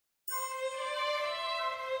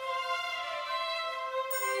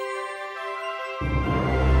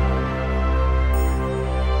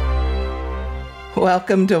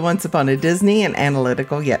Welcome to Once Upon a Disney, an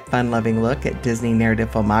analytical yet fun-loving look at Disney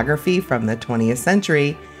narrative filmography from the 20th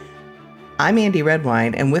century. I'm Andy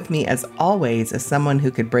Redwine, and with me, as always, is someone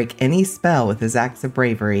who could break any spell with his acts of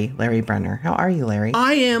bravery, Larry Brenner. How are you, Larry?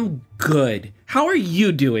 I am good. How are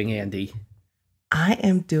you doing, Andy? I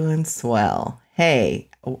am doing swell.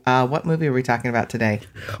 Hey, what movie are we talking about today?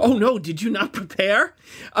 Oh, no, did you not prepare?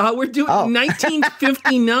 We're doing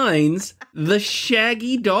 1959's The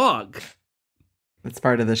Shaggy Dog. It's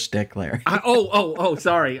part of the shtick, Larry.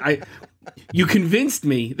 Sorry. You convinced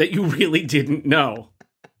me that you really didn't know.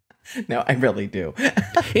 No, I really do.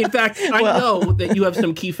 In fact, I know that you have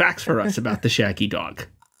some key facts for us about The Shaggy Dog.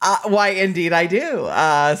 Why, indeed I do.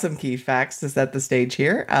 Some key facts to set the stage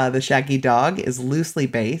here. The Shaggy Dog is loosely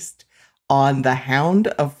based on The Hound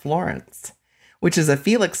of Florence, which is a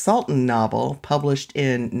Felix Salten novel published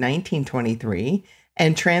in 1923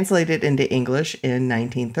 and translated into English in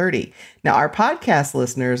 1930. Now, our podcast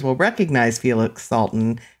listeners will recognize Felix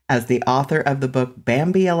Salten as the author of the book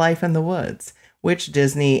Bambi: A Life in the Woods, which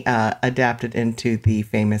Disney adapted into the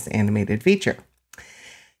famous animated feature.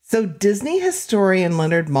 So Disney historian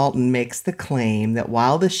Leonard Maltin makes the claim that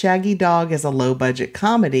while The Shaggy Dog is a low-budget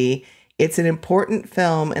comedy, it's an important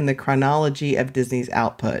film in the chronology of Disney's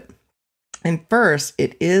output. And first,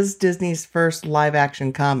 it is Disney's first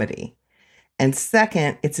live-action comedy. And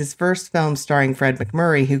second, it's his first film starring Fred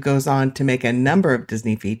MacMurray, who goes on to make a number of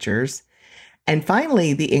Disney features. And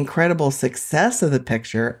finally, the incredible success of the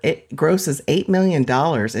picture. It grosses $8 million in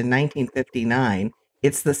 1959.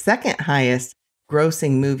 It's the second highest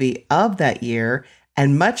grossing movie of that year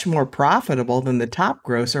and much more profitable than the top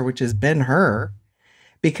grosser, which is Ben-Hur,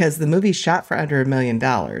 because the movie shot for under $1 million.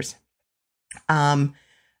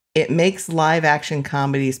 It makes live action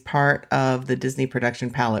comedies part of the Disney production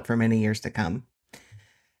palette for many years to come.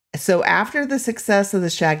 So after the success of The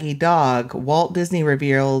Shaggy Dog, Walt Disney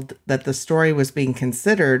revealed that the story was being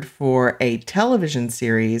considered for a television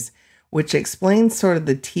series, which explains sort of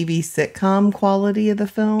the TV sitcom quality of the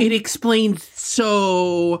film. It explains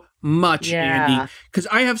so much, Andy, because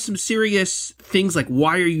I have some serious things like,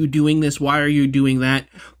 why are you doing this? Why are you doing that?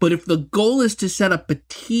 But if the goal is to set up a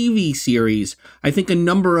TV series, I think a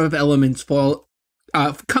number of elements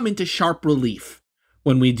come into sharp relief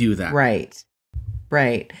when we do that. Right.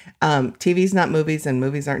 TV's not movies and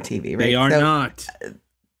movies aren't TV, right? They are not.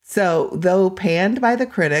 So, though panned by the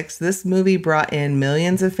critics, this movie brought in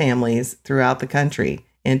millions of families throughout the country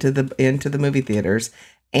into the movie theaters.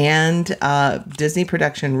 And Disney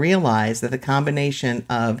Production realized that the combination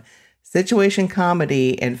of situation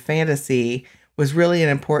comedy and fantasy was really an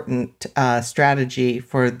important strategy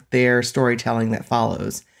for their storytelling that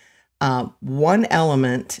follows. One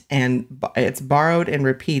element, and it's borrowed and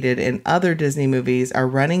repeated in other Disney movies, are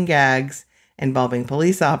running gags involving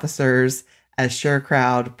police officers as sure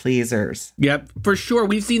crowd pleasers. Yep, for sure.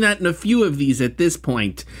 We've seen that in a few of these at this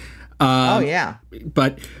point.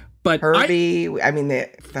 But Herbie,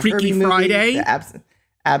 the Freaky Herbie Friday, movie, the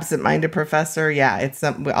absent-minded professor. Yeah, it's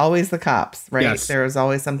always the cops, right? Yes. There is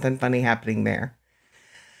always something funny happening there.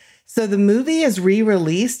 So the movie is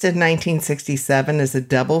re-released in 1967 as a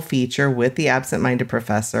double feature with the absent-minded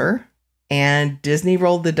professor. And Disney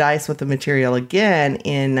rolled the dice with the material again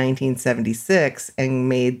in 1976 and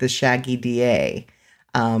made The Shaggy DA,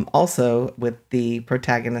 also with the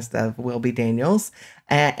protagonist of Wilby Daniels.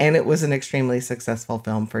 And it was an extremely successful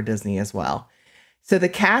film for Disney as well. So the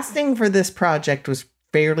casting for this project was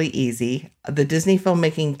fairly easy. The Disney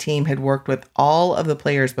filmmaking team had worked with all of the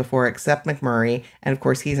players before except MacMurray. And of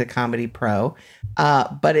course, he's a comedy pro.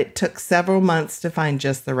 But it took several months to find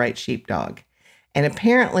just the right sheepdog. And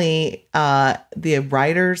apparently, the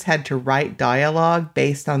writers had to write dialogue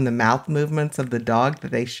based on the mouth movements of the dog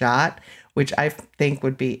that they shot, which I think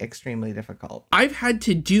would be extremely difficult. I've had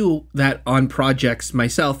to do that on projects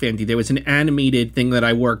myself, Andy. There was an animated thing that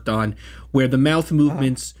I worked on where the mouth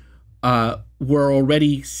movements were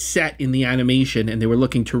already set in the animation and they were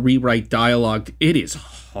looking to rewrite dialogue. It is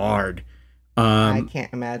hard. I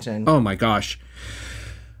can't imagine. Oh, my gosh.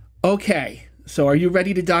 Okay. So are you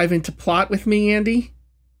ready to dive into plot with me, Andy?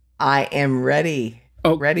 I am ready.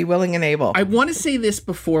 Oh, ready, willing, and able. I want to say this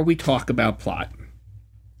before we talk about plot.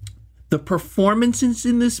 The performances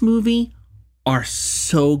in this movie are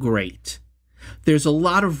so great. There's a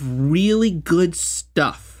lot of really good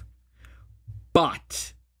stuff.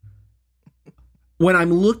 But when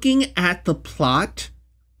I'm looking at the plot,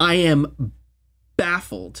 I am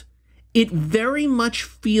baffled. It very much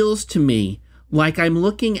feels to me like I'm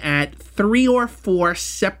looking at 3 or 4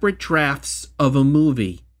 separate drafts of a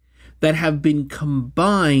movie that have been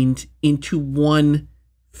combined into one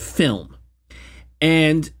film.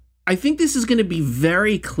 And I think this is going to be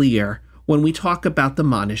very clear when we talk about the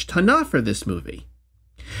Manish Tana for this movie.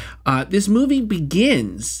 This movie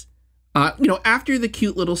begins, after the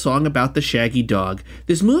cute little song about the shaggy dog,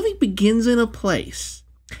 this movie begins in a place.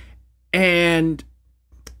 And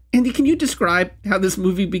Andy, can you describe how this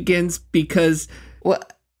movie begins? Because well,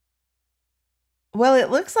 it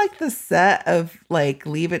looks like the set of like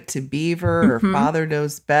Leave It to Beaver or Father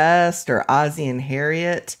Knows Best or Ozzie and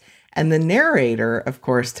Harriet. And the narrator, of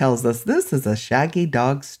course, tells us this is a shaggy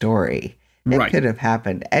dog story. It could have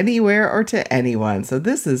happened anywhere or to anyone. So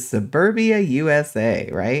this is suburbia USA,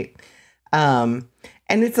 right? And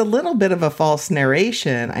it's a little bit of a false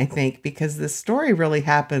narration, I think, because this story really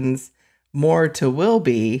happens more to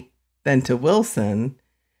Wilby than to Wilson.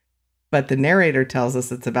 But the narrator tells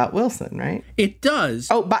us it's about Wilson, right? It does.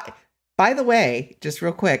 Oh, by the way, just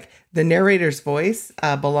real quick, the narrator's voice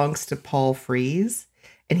belongs to Paul Frees.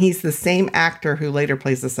 And he's the same actor who later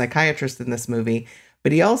plays the psychiatrist in this movie.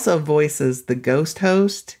 But he also voices the ghost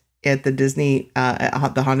host at the Disney,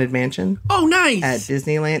 at the Haunted Mansion. Oh, nice. At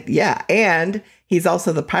Disneyland. Yeah. And he's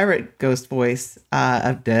also the pirate ghost voice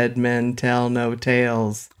of Dead Men Tell No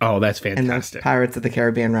Tales. Oh, that's fantastic. And the Pirates of the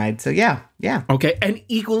Caribbean ride. So, yeah. Okay. And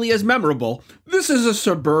equally as memorable, this is a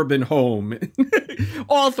suburban home.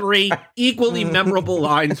 All three equally memorable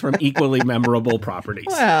lines from equally memorable properties.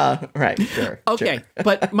 Well, right. Sure. Okay. Sure.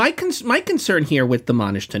 But my concern here with the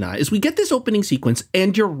Manish Tana is we get this opening sequence,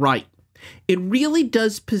 and you're right. It really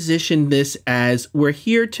does position this as we're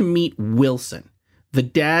here to meet Wilson, the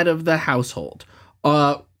dad of the household.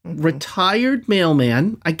 Retired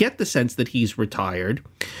mailman, I get the sense that he's retired,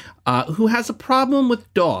 who has a problem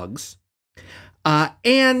with dogs. But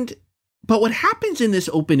what happens in this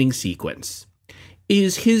opening sequence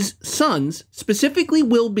is his sons, specifically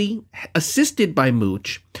Wilby, assisted by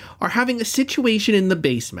Mooch, are having a situation in the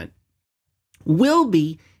basement.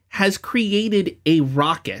 Wilby has created a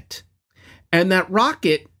rocket, and that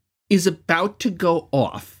rocket is about to go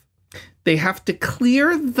off. They have to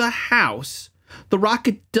clear the house. The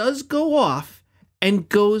rocket does go off and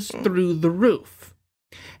goes through the roof.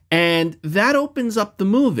 And that opens up the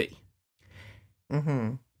movie.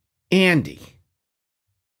 Andy.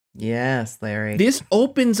 Yes, Larry. This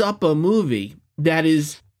opens up a movie that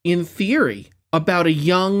is, in theory, about a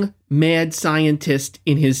young mad scientist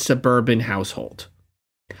in his suburban household.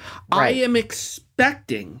 Right. I am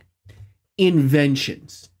expecting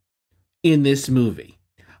inventions in this movie.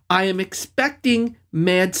 I am expecting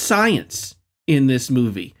mad science in this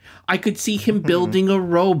movie. I could see him building a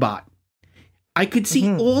robot. I could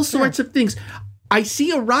see all sorts of things. I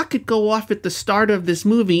see a rocket go off at the start of this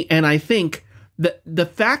movie, and I think that the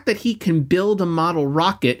fact that he can build a model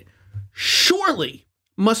rocket surely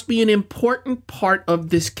must be an important part of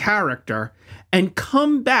this character and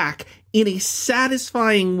come back in a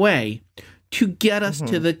satisfying way to get us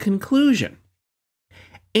to the conclusion.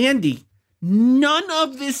 Andy, none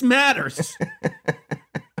of this matters.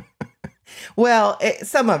 Well,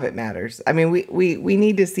 some of it matters. I mean, we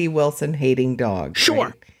need to see Wilson hating dogs.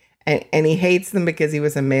 Sure. Right? And he hates them because he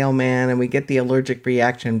was a mailman, and we get the allergic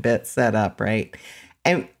reaction bit set up, right?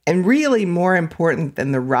 And really more important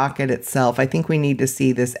than the rocket itself, I think we need to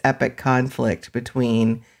see this epic conflict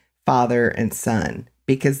between father and son,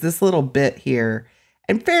 because this little bit here,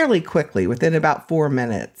 and fairly quickly, within about 4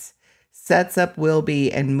 minutes, sets up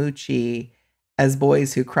Wilby and Moochie as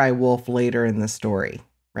boys who cry wolf later in the story,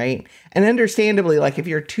 right? And understandably, like if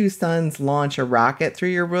your two sons launch a rocket through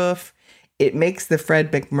your roof, it makes the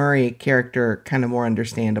Fred McMurray character kind of more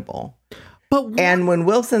understandable. And when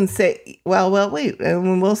Wilson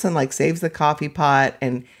when Wilson like saves the coffee pot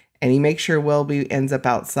and he makes sure Wilby ends up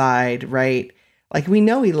outside, right? Like we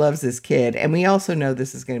know he loves his kid, and we also know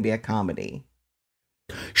this is going to be a comedy.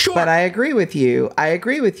 Sure. But I agree with you.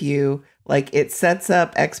 Like it sets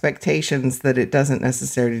up expectations that it doesn't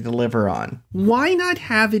necessarily deliver on. Why not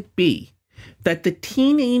have it be that the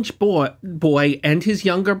teenage boy and his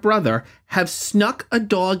younger brother have snuck a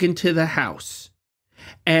dog into the house,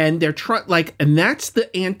 and they're and that's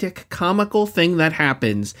the antic comical thing that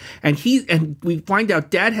happens. And we find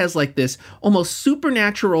out Dad has like this almost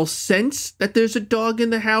supernatural sense that there's a dog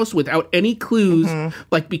in the house without any clues,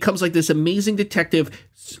 like becomes like this amazing detective.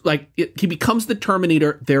 He becomes the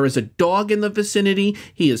Terminator. There is a dog in the vicinity.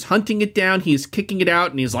 He is hunting it down. He is kicking it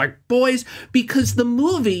out. And he's like, boys, because the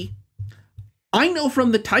movie, I know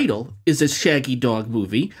from the title, is a Shaggy Dog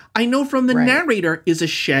movie. I know from the narrator is a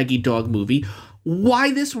Shaggy Dog movie.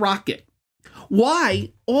 Why this rocket?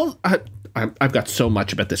 Why all? I've got so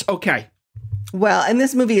much about this. Okay. Well, and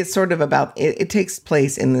this movie is sort of about, it takes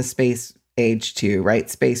place in the space age too, right?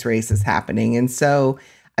 Space race is happening. And so,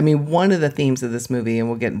 I mean, one of the themes of this movie, and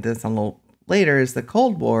we'll get into this a little later, is the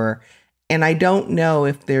Cold War. And I don't know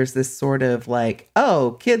if there's this sort of like,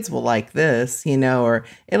 oh, kids will like this, or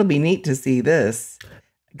it'll be neat to see this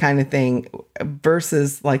kind of thing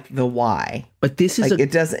versus like the why. But this is like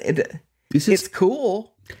it's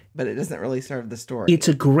cool, but it doesn't really serve the story. It's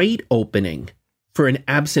a great opening for an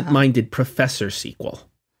absent-minded professor sequel.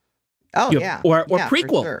 Oh, yeah. Or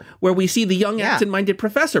prequel, sure, where we see the young absent-minded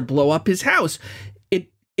professor blow up his house.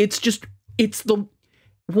 It's the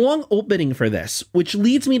wrong opening for this, which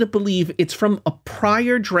leads me to believe it's from a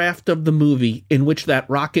prior draft of the movie in which that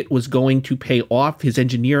rocket was going to pay off. His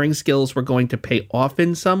engineering skills were going to pay off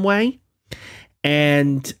in some way.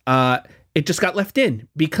 And it just got left in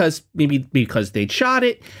because they'd shot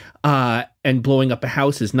it. And blowing up a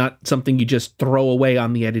house is not something you just throw away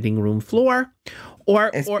on the editing room floor. Or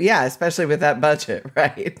especially with that budget,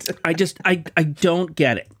 right? I don't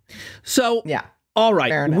get it. So, yeah. All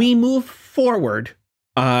right, we move forward.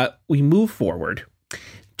 We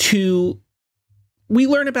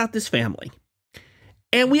learn about this family.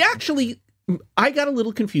 And I got a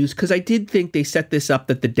little confused because I did think they set this up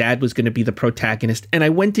that the dad was going to be the protagonist. And I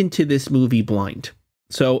went into this movie blind.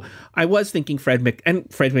 So I was thinking Fred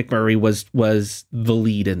McMurray was the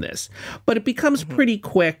lead in this. But it becomes pretty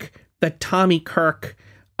quick that Tommy Kirk,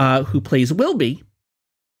 who plays Wilby,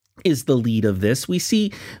 is the lead of this. We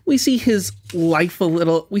see his life a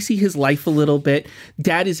little bit.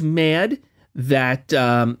 Dad is mad that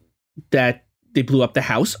they blew up the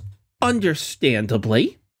house,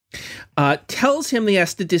 understandably. Tells him he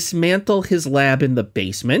has to dismantle his lab in the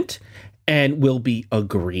basement, and Wilby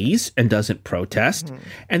agrees and doesn't protest,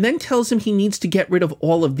 and then tells him he needs to get rid of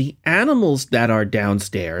all of the animals that are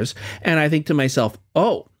downstairs. And I think to myself,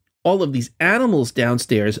 oh, all of these animals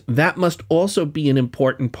downstairs, that must also be an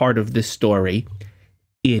important part of this story.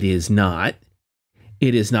 It is not.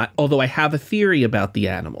 Although I have a theory about the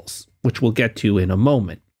animals, which we'll get to in a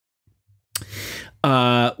moment.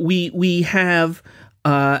 We have,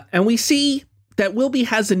 and we see that Wilby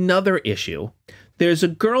has another issue. There's a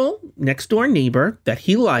girl, next door neighbor, that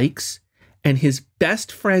he likes, and his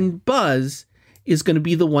best friend Buzz is going to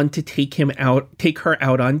be the one to take her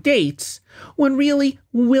out on dates, when really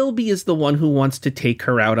Wilby is the one who wants to take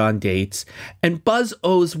her out on dates, and Buzz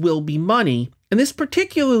owes Wilby money. And this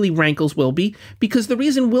particularly rankles Wilby because the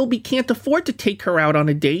reason Wilby can't afford to take her out on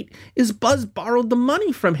a date is Buzz borrowed the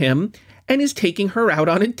money from him and is taking her out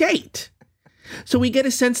on a date. So we get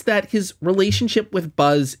a sense that his relationship with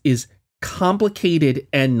Buzz is complicated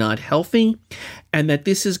and not healthy, and that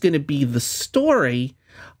this is going to be the story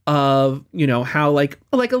of, how like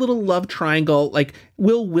a little love triangle, like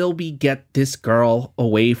will Wilby get this girl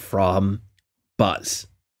away from Buzz?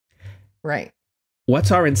 Right.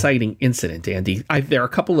 What's our inciting incident, Andy? There are a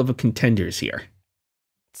couple of contenders here.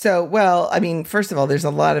 So, well, I mean, first of all, there's a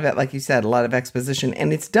lot of it, like you said, a lot of exposition,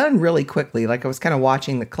 and it's done really quickly. Like I was kind of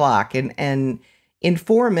watching the clock, and in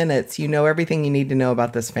 4 minutes, you know everything you need to know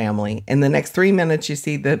about this family. In the next 3 minutes, you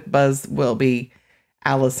see the Buzz Wilby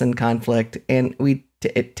Allison conflict, and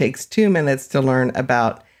it takes 2 minutes to learn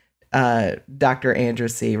about Dr.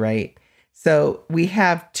 Andrassy, right? So we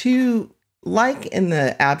have two, like in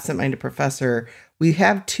the Absent-Minded Professor, we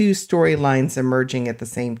have two storylines emerging at the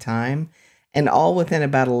same time, and all within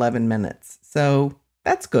about 11 minutes. So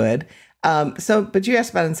that's good. But you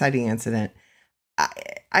asked about inciting incident.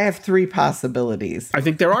 I have three possibilities. I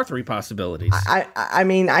think there are three possibilities. I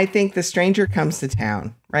mean, I think the stranger comes to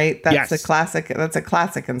town, right? That's yes. That's a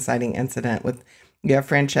classic inciting incident with, you have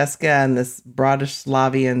Francesca and this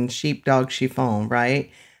Bratislavian sheepdog Chiffon,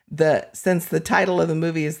 right? Since the title of the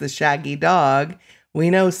movie is The Shaggy Dog, we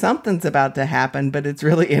know something's about to happen, but it's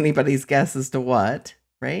really anybody's guess as to what,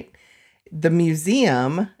 right? The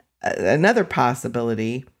museum, another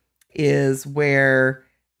possibility is where,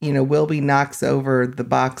 Wilby knocks over the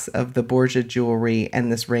box of the Borgia jewelry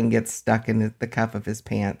and this ring gets stuck in the cuff of his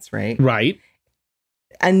pants, right? Right.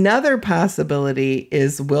 Another possibility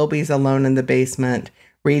is Wilby's alone in the basement,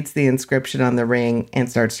 reads the inscription on the ring, and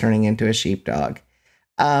starts turning into a sheepdog.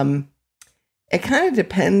 It kind of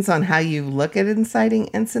depends on how you look at inciting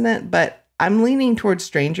incident, but I'm leaning towards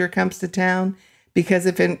stranger comes to town, because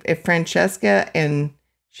if Francesca and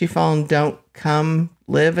Chiffon don't come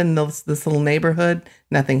live in this little neighborhood,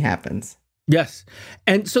 nothing happens. Yes.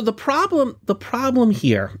 And so the problem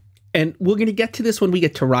here, and we're going to get to this when we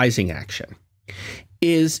get to Rising Action,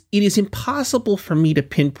 is it is impossible for me to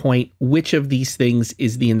pinpoint which of these things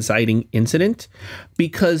is the inciting incident,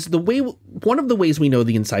 because one of the ways we know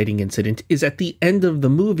the inciting incident is at the end of the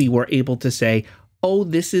movie, we're able to say, oh,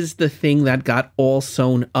 this is the thing that got all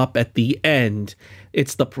sewn up at the end.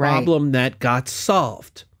 It's the problem that got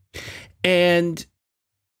solved. And,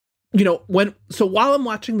 while I'm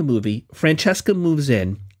watching the movie, Francesca moves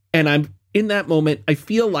in, and I'm in that moment, I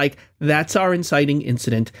feel like that's our inciting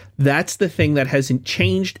incident. That's the thing that hasn't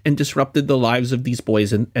changed and disrupted the lives of these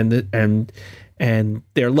boys, and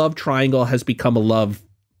their love triangle has become a love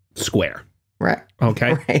square. Right.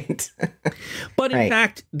 Okay. Right. But in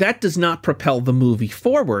fact, that does not propel the movie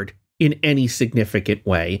forward in any significant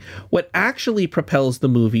way. What actually propels the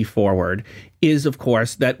movie forward is, of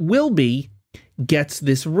course, that Wilby gets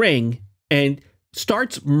this ring and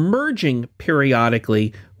starts merging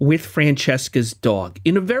periodically with Francesca's dog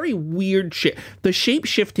in a very weird shape. The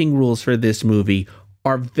shape-shifting rules for this movie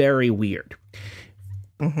are very weird.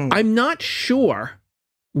 Mm-hmm. I'm not sure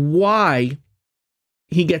why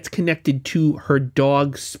he gets connected to her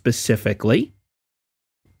dog specifically.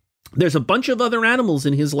 There's a bunch of other animals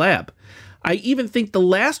in his lab. I even think the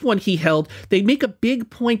last one he held, they make a big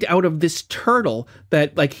point out of this turtle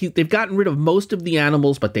that they've gotten rid of most of the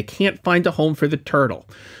animals, but they can't find a home for the turtle.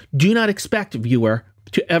 Do not expect, viewer,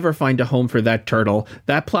 to ever find a home for that turtle.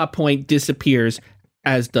 That plot point disappears,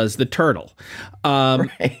 as does the turtle.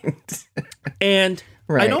 Right. And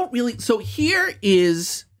right. I don't really... So here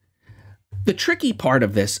is the tricky part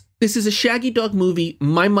of this. This is a Shaggy Dog movie.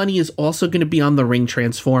 My money is also going to be on the ring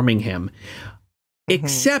transforming him. Mm-hmm.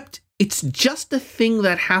 Except it's just a thing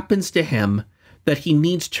that happens to him that he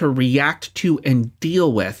needs to react to and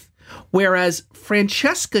deal with. Whereas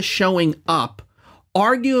Francesca showing up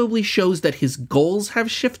arguably shows that his goals have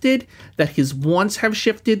shifted, that his wants have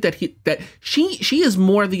shifted, that she is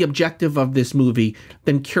more the objective of this movie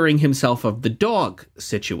than curing himself of the dog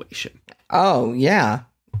situation. Oh, yeah.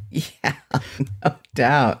 Yeah, no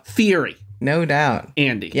doubt. Theory. No doubt.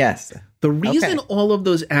 Andy. Yes. The reason all of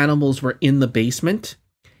those animals were in the basement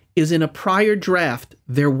is in a prior draft,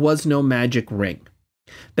 there was no magic ring.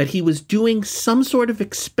 That he was doing some sort of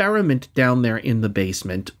experiment down there in the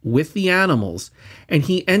basement with the animals, and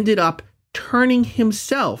he ended up turning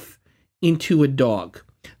himself into a dog.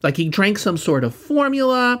 Like he drank some sort of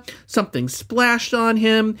formula, something splashed on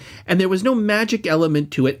him, and there was no magic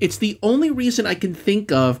element to it. It's the only reason I can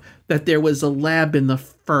think of that there was a lab in the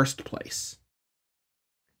first place.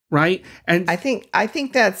 Right? And I think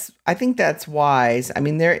that's wise. I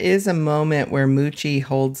mean, there is a moment where Moochie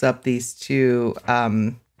holds up these two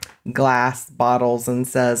glass bottles and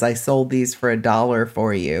says, "I sold these for $1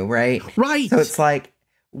 for you," right? Right. So it's like,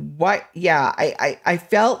 what? Yeah, I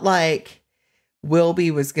felt like Wilby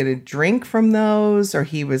was going to drink from those, or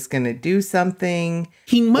he was going to do something.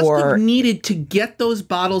 He must have needed to get those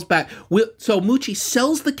bottles back. So Moochie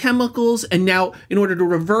sells the chemicals, and now in order to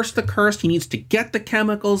reverse the curse, he needs to get the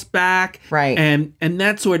chemicals back. Right. And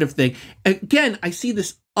that sort of thing. Again, I see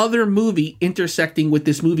this other movie intersecting with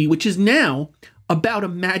this movie, which is now about a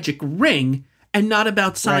magic ring and not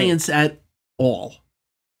about science at all.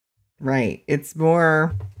 Right. It's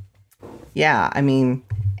more, yeah, I mean...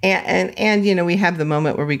 And we have the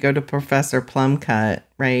moment where we go to Professor Plumcut,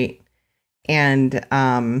 right? And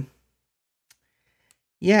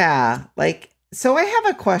so I have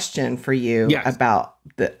a question for you about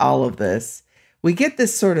all of this. We get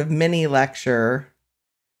this sort of mini lecture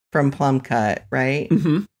from Plumcut, right?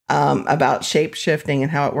 Mm-hmm. About shape shifting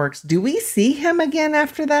and how it works. Do we see him again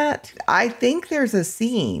after that? I think there's a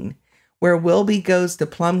scene where Wilby goes to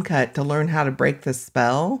Plumcut to learn how to break the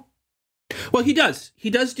spell. Well, he does. He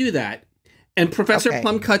does do that. And Professor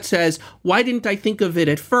Plumcut says, "Why didn't I think of it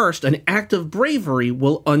at first? An act of bravery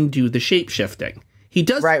will undo the shape-shifting." He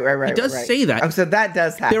does, he does say that. Oh, so that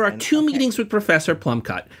does happen. There are two meetings with Professor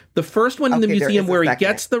Plumcut. The first one in the museum where he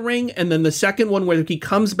gets the ring, and then the second one where he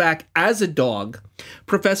comes back as a dog.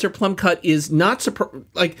 Professor Plumcut is not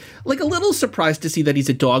like a little surprised to see that he's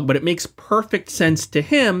a dog, but it makes perfect sense to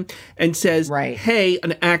him and says, hey,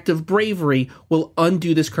 an act of bravery will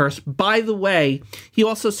undo this curse. By the way, he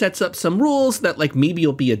also sets up some rules that maybe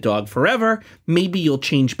you'll be a dog forever. Maybe you'll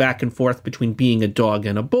change back and forth between being a dog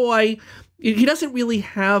and a boy. He doesn't really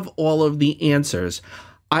have all of the answers.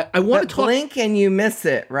 I want to talk. Blink and you miss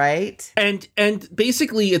it, right? And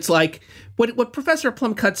basically, it's like what Professor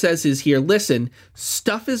Plumcut says is here. Listen,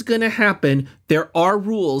 stuff is going to happen. There are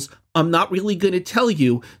rules. I'm not really going to tell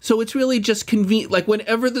you. So it's really just convenient. Like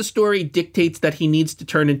whenever the story dictates that he needs to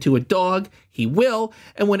turn into a dog, he will.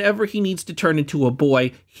 And whenever he needs to turn into a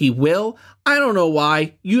boy, he will. I don't know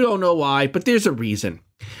why. You don't know why, but there's a reason.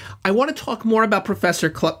 I want to talk more about Professor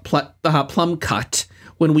Plumcut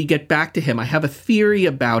when we get back to him. I have a theory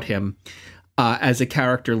about him as a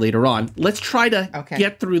character later on. Let's try to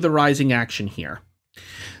get through the rising action here.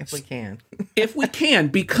 If we can. If we can,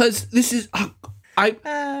 because this is...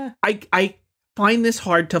 I find this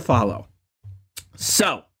hard to follow.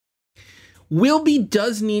 So, Wilby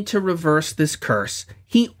does need to reverse this curse.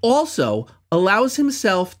 He also allows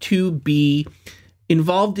himself to be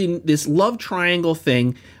involved in this love triangle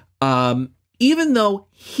thing, even though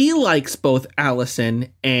he likes both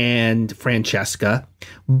Allison and Francesca.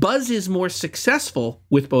 Buzz is more successful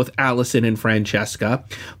with both Allison and Francesca.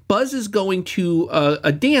 Buzz is going to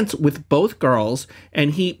a dance with both girls,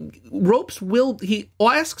 and he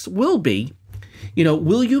asks Wilby,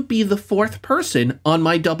 will you be the fourth person on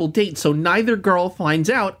my double date so neither girl finds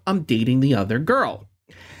out I'm dating the other girl?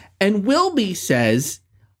 And Wilby says,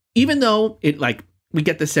 even though we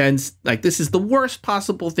get the sense this is the worst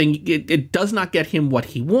possible thing, it does not get him what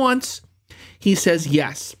he wants, he says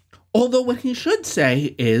yes. Although what he should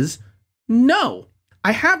say is, no,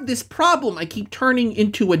 I have this problem. I keep turning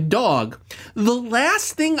into a dog. The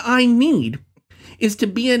last thing I need is to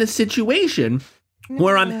be in a situation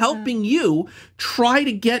where I'm helping you try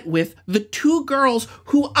to get with the two girls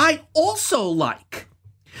who I also like.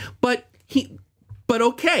 But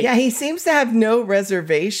okay. Yeah, he seems to have no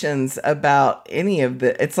reservations about any of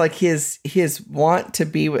the. It's like his want to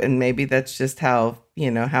be, and maybe that's just how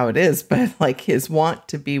it is. But like his want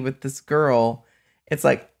to be with this girl, it's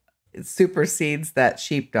like it supersedes that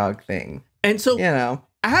sheepdog thing. And so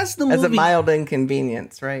as the movie as a mild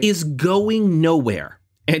inconvenience, right, is going nowhere,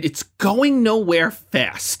 and it's going nowhere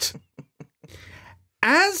fast.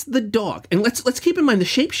 As the dog, and let's keep in mind the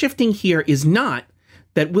shape shifting here is not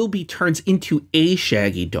that Wilby turns into a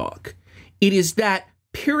shaggy dog. It is that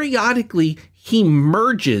periodically he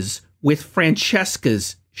merges with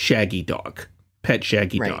Francesca's shaggy dog, pet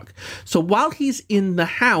shaggy dog. So while he's in the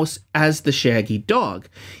house as the shaggy dog,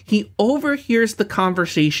 he overhears the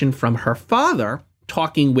conversation from her father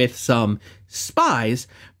talking with some spies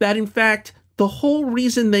that in fact the whole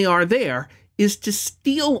reason they are there is to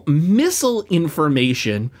steal missile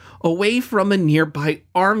information away from a nearby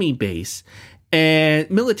army base and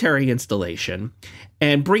military installation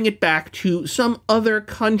and bring it back to some other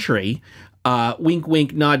country. Wink,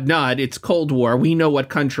 wink, nod, nod. It's Cold War. We know what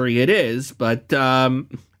country it is, but I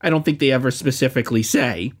don't think they ever specifically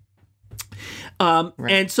say.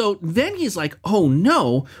 And so then he's like, oh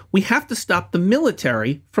no, we have to stop the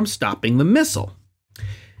military from stopping the missile.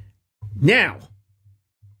 Now,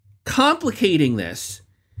 complicating this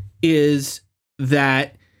is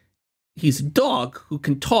that he's a dog who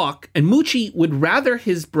can talk, and Moochie would rather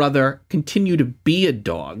his brother continue to be a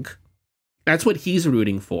dog. That's what he's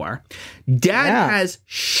rooting for. Dad has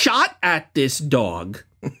shot at this dog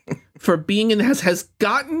for being has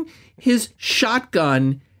gotten his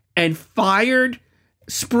shotgun and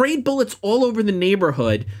sprayed bullets all over the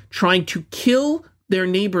neighborhood trying to kill their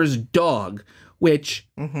neighbor's dog, which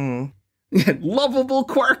lovable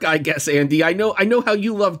quirk, I guess, Andy. I know how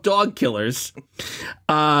you love dog killers.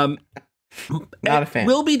 Not a fan.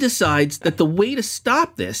 Wilby decides that the way to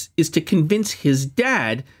stop this is to convince his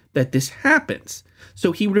dad that this happens.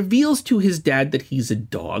 So he reveals to his dad that he's a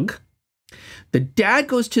dog. The dad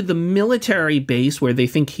goes to the military base where they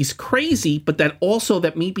think he's crazy, but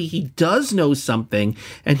that maybe he does know something,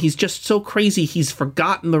 and he's just so crazy he's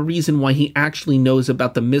forgotten the reason why he actually knows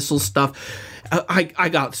about the missile stuff. I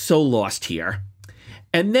got so lost here.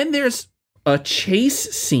 And then there's a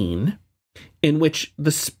chase scene in which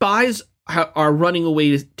the spies are running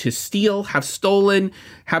away to steal, have stolen,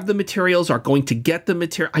 have the materials, are going to get the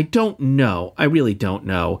material. I don't know. I really don't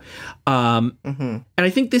know. And I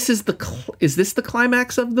think this is is this the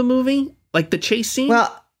climax of the movie? Like the chase scene?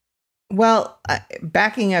 Well,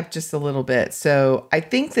 backing up just a little bit. So I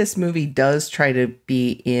think this movie does try to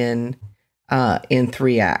be in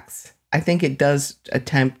 3 acts. I think it does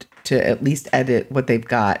attempt to at least edit what they've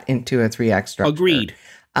got into a 3-act structure. Agreed.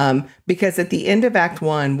 Because at the end of Act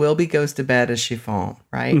 1, Wilby goes to bed as Chiffon,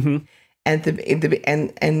 right? Mm-hmm. And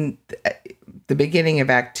the beginning of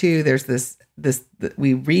Act 2, there's this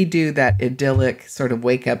we redo that idyllic sort of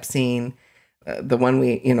wake up scene, the one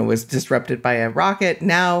was disrupted by a rocket.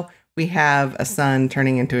 Now we have a son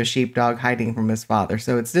turning into a sheepdog hiding from his father.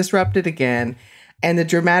 So it's disrupted again. And the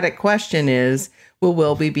dramatic question is, will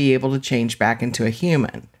Wilby be able to change back into a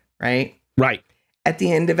human, right? Right. At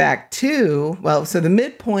the end of Act 2, so the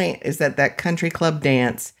midpoint is that country club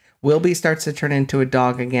dance, Wilby starts to turn into a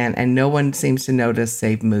dog again, and no one seems to notice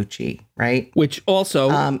save Moochie, right? Which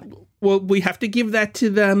also, we have to give that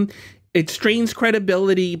to them. It strains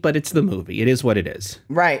credibility, but it's the movie. It is what it is.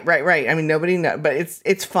 Right. I mean, nobody knows, but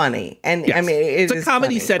it's funny. And yes. I mean, it's a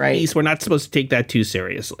comedy funny, set right? piece. We're not supposed to take that too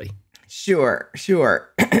seriously. Sure.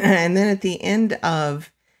 And then at the end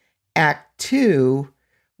of Act 2,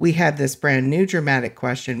 we have this brand new dramatic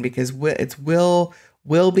question because will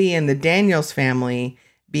Wilby and the Daniels family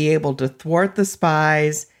be able to thwart the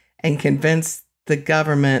spies and convince the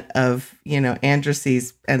government of,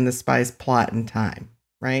 Androsses and the spies' plot in time,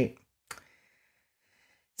 right?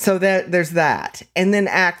 So there's that. And then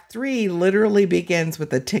Act 3 literally begins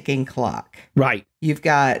with a ticking clock. Right. You've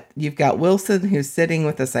got Wilson, who's sitting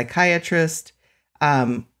with a psychiatrist.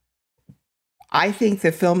 I think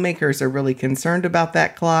the filmmakers are really concerned about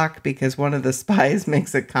that clock because one of the spies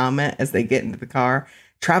makes a comment as they get into the car: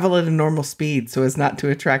 travel at a normal speed so as not to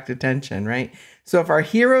attract attention, right? So if our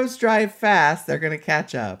heroes drive fast, they're going to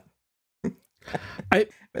catch up. Right?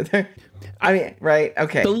 Okay.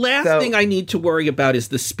 The last thing I need to worry about is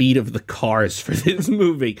the speed of the cars for this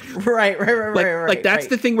movie. Right. Like that's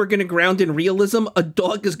the thing we're going to ground in realism. A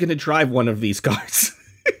dog is going to drive one of these cars.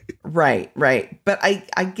 Right. But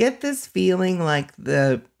I get this feeling like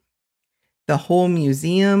the whole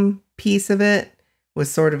museum piece of it was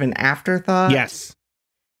sort of an afterthought. Yes.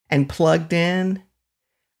 And plugged in.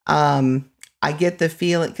 I get the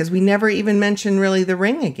feeling, because we never even mention really the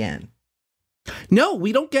ring again. No,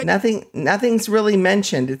 we don't get nothing's really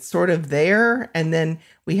mentioned. It's sort of there, and then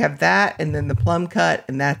we have that, and then the plum cut,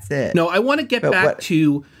 and that's it. No, I want to get back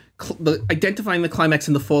to identifying the climax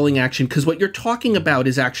and the falling action, because what you're talking about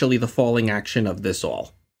is actually the falling action of this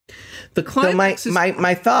all. The climax so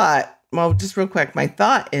my thought, well, just real quick, my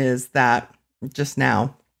thought is that just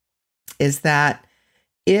now is that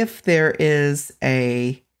if there is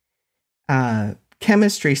a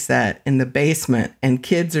chemistry set in the basement and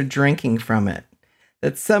kids are drinking from it,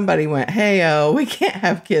 that somebody went, hey, we can't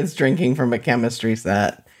have kids drinking from a chemistry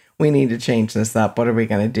set. We need to change this up. What are we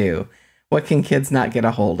going to do? What can kids not get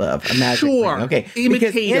a hold of? A magic sure. ring. Okay.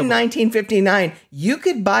 Because in 1959, you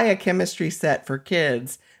could buy a chemistry set for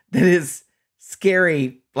kids that is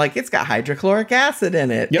scary. Like, it's got hydrochloric acid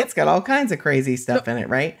in it. Yep. It's got all kinds of crazy stuff in it,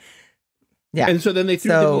 right? Yeah. And so then they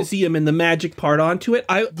threw the museum and the magic part onto it.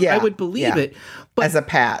 I would believe it. But, as a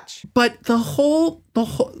patch. But the whole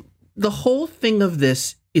thing of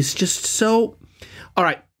this is just so, all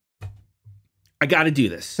right, I got to do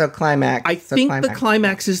this. So climax. I think the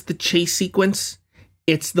climax is the chase sequence.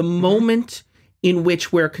 It's the moment in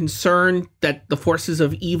which we're concerned that the forces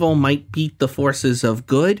of evil might beat the forces of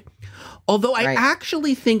good. Although I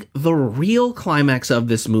actually think the real climax of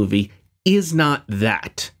this movie is not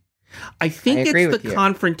that. I think it's the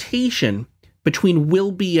confrontation between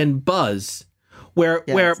Wilby and Buzz, where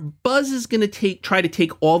Buzz is going to try to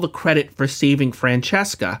take all the credit for saving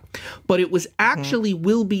Francesca, but it was actually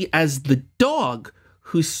Wilby as the dog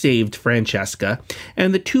who saved Francesca,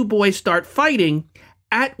 and the two boys start fighting,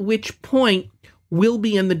 at which point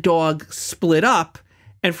Wilby and the dog split up,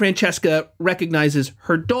 and Francesca recognizes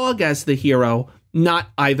her dog as the hero,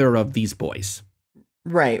 not either of these boys.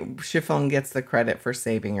 Right. Chiffon gets the credit for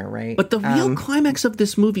saving her, right? But the real climax of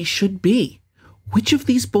this movie should be, which of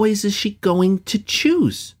these boys is she going to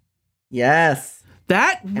choose? Yes.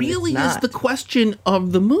 That really is the question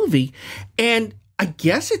of the movie. And I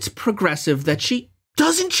guess it's progressive that she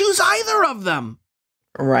doesn't choose either of them.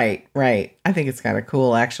 Right. I think it's kind of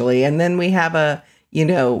cool, actually. And then we have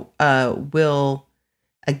Will,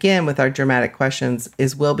 again, with our dramatic questions,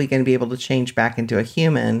 is Wilby going to be able to change back into a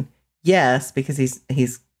human? Yes, because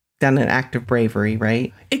he's done an act of bravery,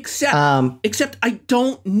 right? Except I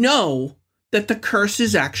don't know that the curse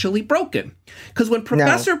is actually broken. Because when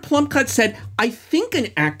Professor Plumcut said, I think an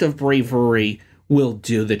act of bravery will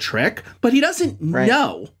do the trick, but he doesn't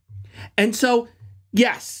know. And so,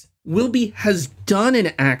 yes, Wilby has done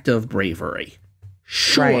an act of bravery.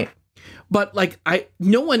 Sure. Right. But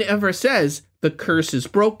no one ever says the curse is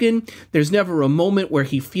broken. There's never a moment where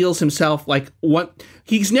he feels himself like what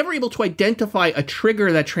he's never able to identify a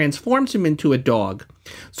trigger that transforms him into a dog.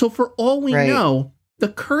 So for all we know, the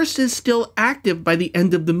curse is still active by the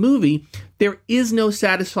end of the movie. There is no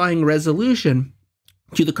satisfying resolution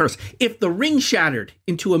to the curse. If the ring shattered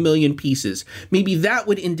into a million pieces, maybe that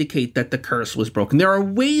would indicate that the curse was broken. There are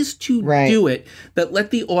ways to do it that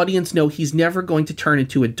let the audience know he's never going to turn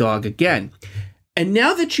into a dog again. And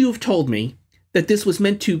now that you've told me that this was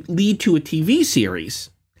meant to lead to a TV series,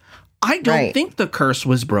 I don't think the curse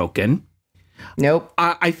was broken. Nope.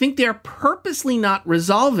 I think they're purposely not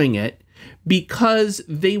resolving it because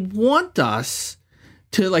they want us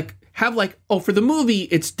to have for the movie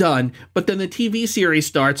it's done, but then the TV series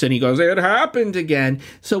starts and he goes, it happened again.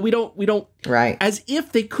 So we don't as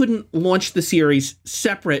if they couldn't launch the series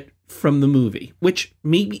separate from the movie, which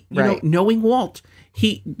maybe knowing Walt,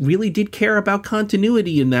 he really did care about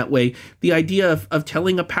continuity in that way. The idea of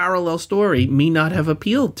telling a parallel story may not have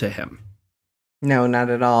appealed to him. No, not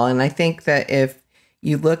at all. And I think that if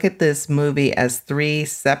you look at this movie as 3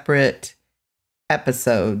 separate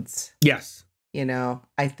episodes, yes,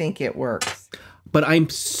 I think it works. but I'm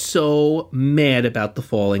so mad about the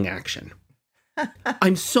falling action.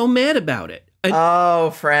 I'm so mad about it.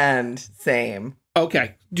 Oh, friend, same.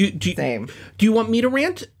 Okay. Same. Do you want me to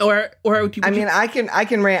rant, or do you? I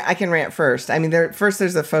can rant first. I mean,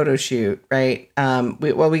 there's a photo shoot, right?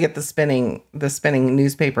 We get the spinning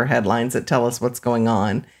newspaper headlines that tell us what's going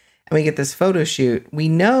on, and we get this photo shoot. We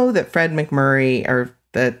know that Fred McMurray, or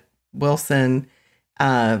that Wilson,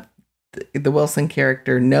 the Wilson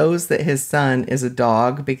character, knows that his son is a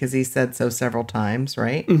dog because he said so several times,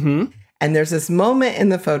 right? Mm-hmm. And there's this moment in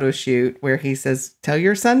the photo shoot where he says, "Tell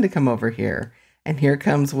your son to come over here." And here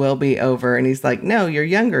comes Wilby over, and he's like, "No,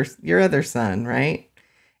 your other son, right?"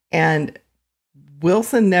 And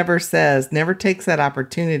Wilson never takes that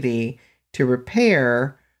opportunity to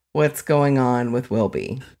repair what's going on with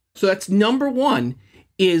Wilby. So that's number one,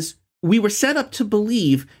 is we were set up to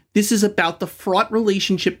believe this is about the fraught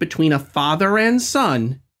relationship between a father and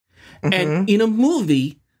son. Mm-hmm. And in a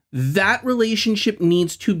movie, that relationship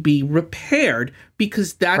needs to be repaired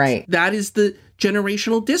because that is the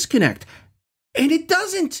generational disconnect. And it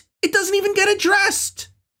doesn't even get addressed.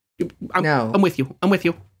 I'm with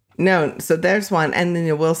you. No. So there's one. And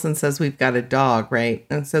then Wilson says, "We've got a dog," right?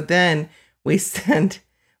 And so then we send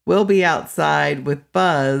Wilby outside with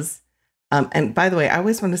Buzz. And by the way, I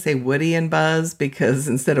always want to say Woody and Buzz because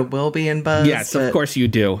instead of Wilby and Buzz. Yes, of course you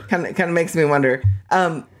do. Kind of makes me wonder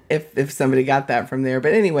if somebody got that from there.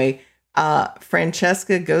 But anyway,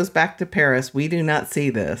 Francesca goes back to Paris. We do not see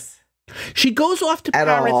this. She goes off to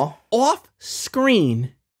Paris off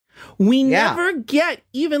screen. We never get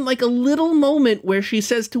even like a little moment where she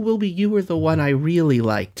says to Wilby, "You were the one I really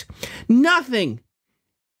liked." Nothing.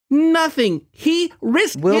 He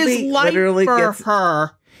risked his life for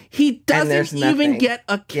her. He doesn't even get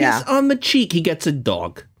a kiss on the cheek. He gets a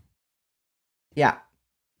dog. Yeah.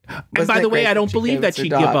 And by the way, I don't believe that she'd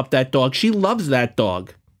give up that dog. She loves that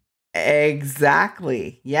dog.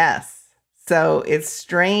 Exactly. Yes. So it's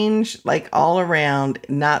strange, like all around,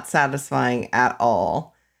 not satisfying at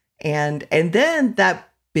all. And then that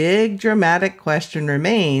big dramatic question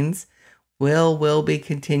remains, will Wilby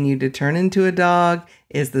continue to turn into a dog?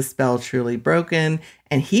 Is the spell truly broken?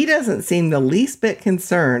 And he doesn't seem the least bit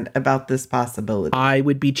concerned about this possibility. I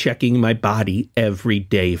would be checking my body every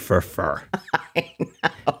day for fur. I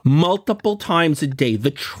know. Multiple times a day.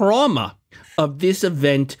 The trauma of this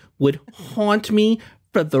event would haunt me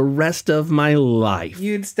for the rest of my life.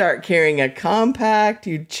 You'd start carrying a compact.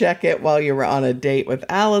 You'd check it while you were on a date with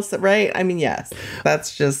Alice, right? I mean, yes,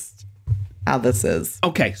 that's just how this is.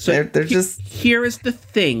 Okay, so they're just... Here is the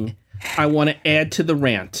thing I want to add to the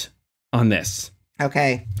rant on this.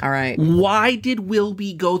 Okay, all right. Why did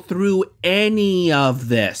Wilby go through any of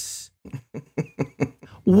this?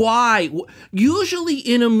 Why? Usually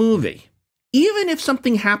in a movie, even if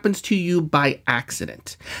something happens to you by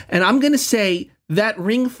accident, and I'm going to say that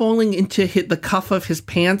ring falling into the cuff of his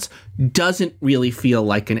pants doesn't really feel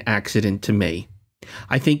like an accident to me.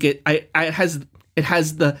 I think it has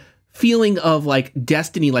the feeling of like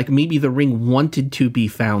destiny, like maybe the ring wanted to be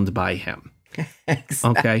found by him. Exactly.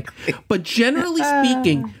 Okay. But generally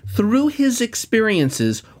speaking, through his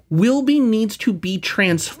experiences, Wilby needs to be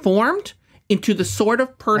transformed into the sort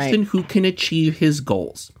of person who can achieve his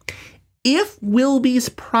goals. If Wilby's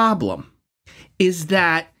problem is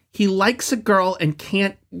that he likes a girl and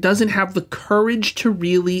doesn't have the courage to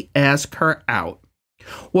really ask her out,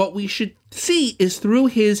 what we should see is through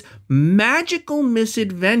his magical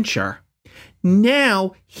misadventure,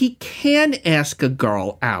 now he can ask a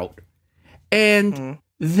girl out. And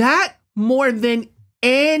that, more than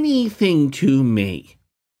anything to me,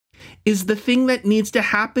 is the thing that needs to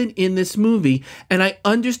happen in this movie. And I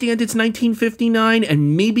understand it's 1959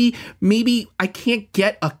 and maybe I can't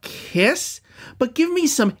get a kiss, but give me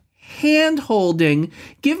some hand-holding.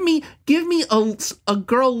 Give me a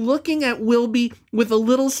girl looking at Wilby with a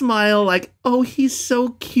little smile like, "Oh, he's so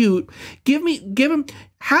cute."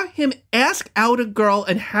 Have him ask out a girl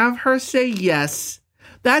and have her say yes.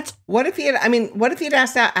 What if he had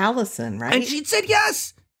asked out Allison, right? And she'd said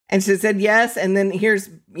yes. And she said yes, and then here's,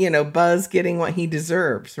 Buzz getting what he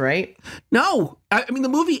deserves, right? No. I mean, the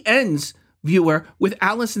movie ends, viewer, with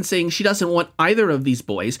Allison saying she doesn't want either of these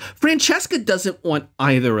boys. Francesca doesn't want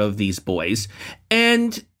either of these boys.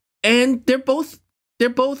 And they're both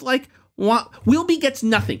like, Wilby gets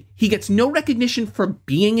nothing. He gets no recognition for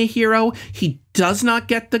being a hero. He does not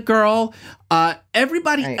get the girl.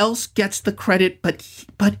 Everybody else gets the credit,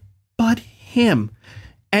 but him.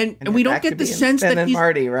 And we don't get the sense that he's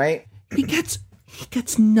Marty, right? He gets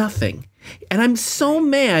nothing. And I'm so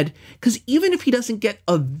mad because even if he doesn't get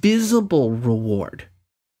a visible reward,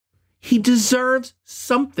 he deserves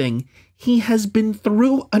something. he has been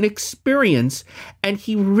through an experience and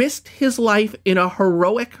he risked his life in a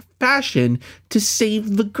heroic fashion to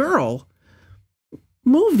save the girl.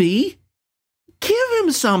 Movie, give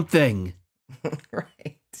him something.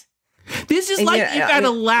 Right. This is like if at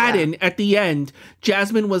Aladdin at the end,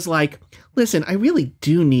 Jasmine was like, listen, I really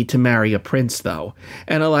do need to marry a prince, though.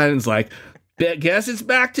 And Aladdin's like, guess it's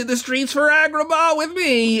back to the streets for Agrabah with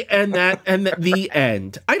me. And the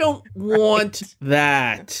end. I don't want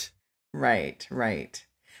that. Right.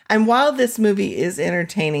 And while this movie is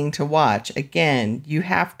entertaining to watch, again,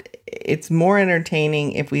 it's more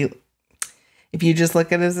entertaining if you just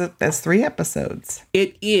look at it as 3 episodes.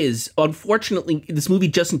 It is. Unfortunately, this movie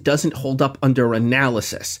just doesn't hold up under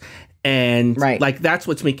analysis. And that's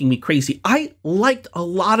what's making me crazy. I liked a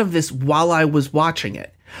lot of this while I was watching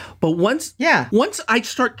it. But once I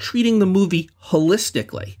start treating the movie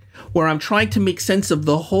holistically, where I'm trying to make sense of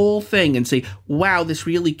the whole thing and say, wow, this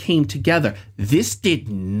really came together. This did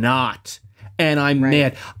not. And I'm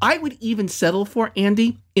mad. I would even settle for,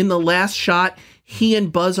 Andy, in the last shot, he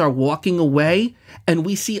and Buzz are walking away and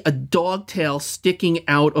we see a dog tail sticking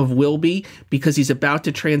out of Wilby because he's about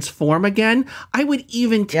to transform again. I would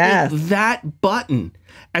even take that button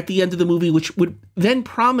at the end of the movie, which would then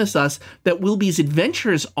promise us that Wilby's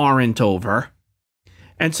adventures aren't over.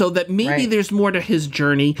 And so that maybe there's more to his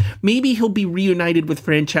journey. Maybe he'll be reunited with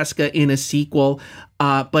Francesca in a sequel,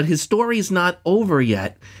 but his story's not over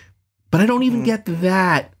yet. But I don't even get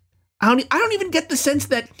that. I don't even get the sense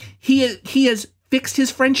that he has fixed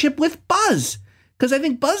his friendship with Buzz. Because I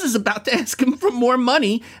think Buzz is about to ask him for more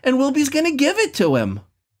money and Wilby's going to give it to him.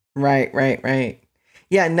 Right.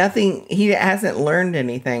 Yeah, nothing. He hasn't learned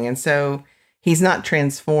anything. And so he's not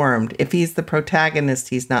transformed. If he's the protagonist,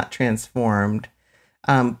 he's not transformed.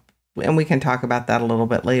 And we can talk about that a little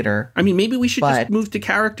bit later. I mean, maybe we should just move to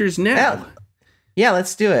characters now. Yeah,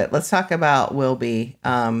 let's do it. Let's talk about Wilby.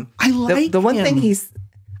 I like the one him. thing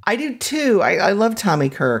I do too. I love Tommy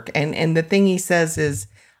Kirk. And the thing he says is,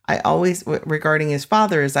 regarding his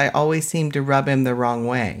father, I always seem to rub him the wrong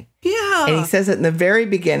way. Yeah. And he says it in the very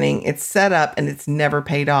beginning. It's set up and it's never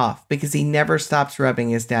paid off because he never stops rubbing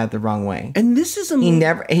his dad the wrong way. And this is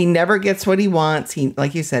he never gets what he wants. He,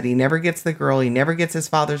 like you said, he never gets the girl. He never gets his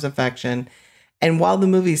father's affection. And while the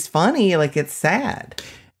movie's funny, it's sad.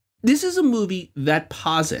 This is a movie that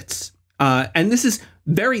posits, and this is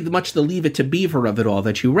very much the Leave It to Beaver of it all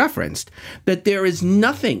that you referenced, that there is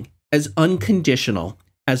nothing as unconditional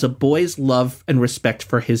as a boy's love and respect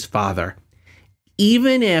for his father.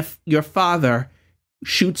 Even if your father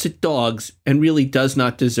shoots at dogs and really does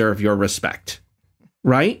not deserve your respect,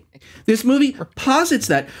 right? This movie posits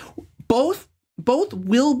that both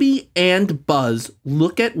Wilby and Buzz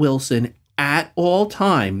look at Wilson at all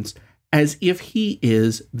times as if he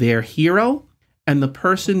is their hero and the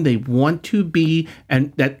person they want to be,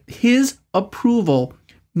 and that his approval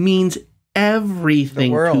means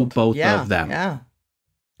everything to both of them. Yeah.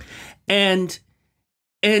 And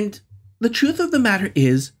the truth of the matter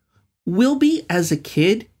is, Wilby as a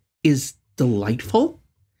kid is delightful.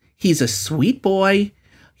 He's a sweet boy.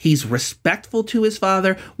 He's respectful to his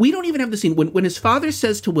father. We don't even have the scene when his father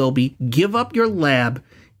says to Wilby, give up your lab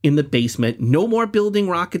in the basement. No more building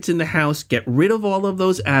rockets in the house. Get rid of all of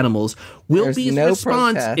those animals. Wilby's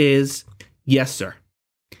response is, yes, sir.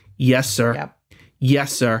 Yes, sir. Yep.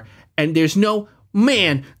 Yes, sir. And there's no,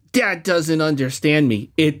 man, Dad doesn't understand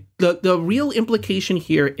me. The real implication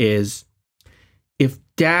here is, if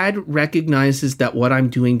Dad recognizes that what I'm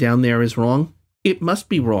doing down there is wrong, it must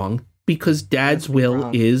be wrong because Dad's will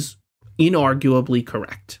is inarguably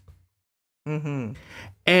correct. Mm-hmm.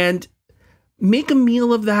 And make a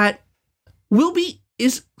meal of that. Wilby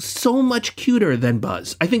is so much cuter than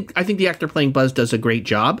Buzz. I think the actor playing Buzz does a great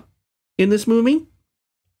job in this movie.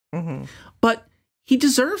 Mm-hmm. But he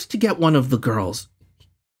deserves to get one of the girls.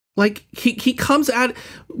 He comes at,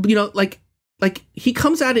 he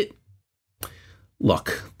comes at it.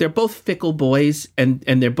 Look, they're both fickle boys and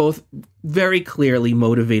they're both very clearly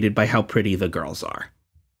motivated by how pretty the girls are.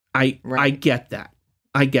 I get that.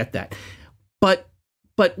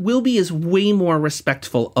 But Wilby is way more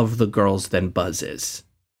respectful of the girls than Buzz is.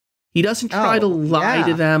 He doesn't try to lie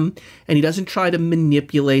to them, and he doesn't try to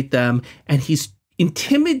manipulate them, and he's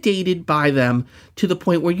intimidated by them to the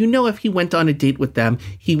point where, if he went on a date with them,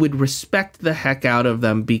 he would respect the heck out of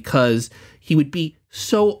them because he would be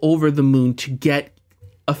so over the moon to get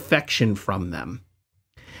affection from them.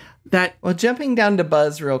 Jumping down to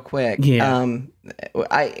Buzz real quick. Yeah.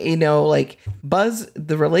 Buzz,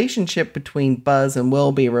 the relationship between Buzz and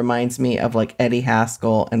Wilby reminds me of Eddie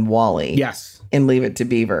Haskell and Wally. Yes. In Leave It to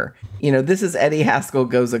Beaver. This is Eddie Haskell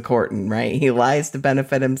goes a courting, right? He lies to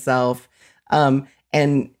benefit himself.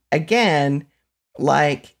 And again,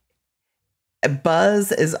 like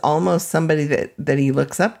Buzz is almost somebody that he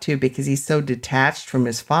looks up to because he's so detached from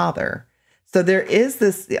his father. So there is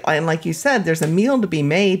this, and like you said, there's a meal to be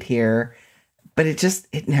made here, but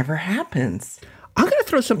it never happens. I'm going to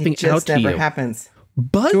throw something out to you. It just never happens.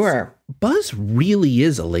 Buzz really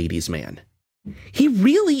is a ladies' man. He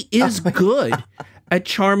really is good at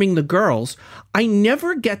charming the girls. I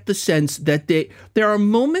never get the sense that there are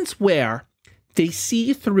moments where they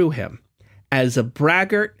see through him as a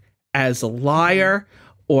braggart, as a liar,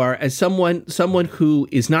 or as someone who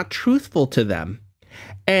is not truthful to them.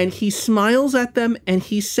 And he smiles at them and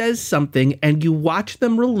he says something, and you watch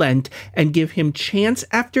them relent and give him chance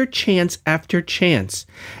after chance after chance.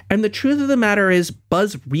 And the truth of the matter is,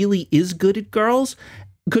 Buzz really is good with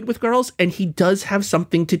girls, and he does have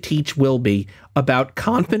something to teach Wilby about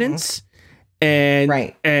confidence and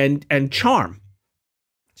charm.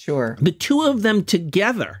 Sure. The two of them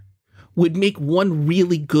together would make one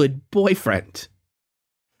really good boyfriend.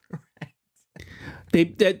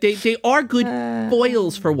 They are good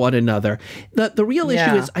foils for one another. The real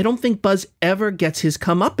issue is I don't think Buzz ever gets his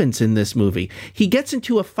comeuppance in this movie. He gets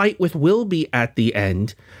into a fight with Wilby at the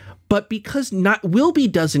end, but because Wilby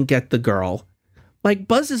doesn't get the girl, like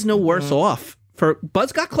Buzz is no worse off.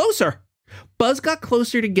 Buzz got closer. Buzz got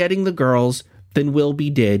closer to getting the girls than Wilby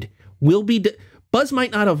did. Buzz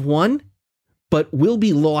might not have won, but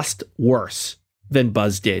Wilby lost worse than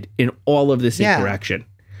Buzz did in all of this interaction.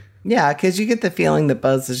 Yeah, because you get the feeling that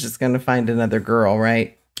Buzz is just going to find another girl,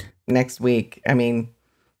 right? Next week. I mean,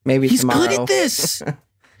 maybe he's tomorrow. He's good at this.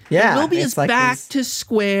 Yeah. Wilby is like back to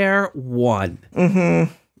square one.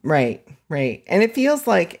 Mm-hmm. Right. And it feels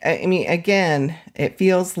like, I mean, again, it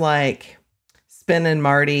feels like Spin and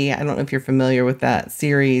Marty. I don't know if you're familiar with that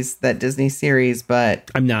series, that Disney series,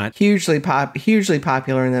 but I'm not. Hugely popular in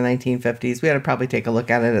the 1950s. We had to probably take a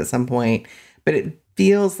look at it at some point, but it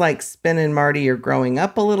feels like Spin and Marty are growing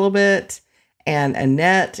up a little bit, and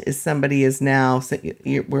Annette is now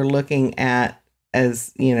we're looking at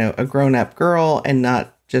as, a grown-up girl, and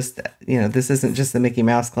not just, this isn't just the Mickey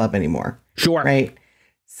Mouse Club anymore. Sure. Right.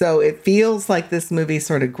 So it feels like this movie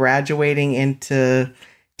sort of graduating into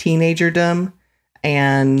teenagerdom,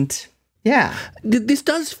 and this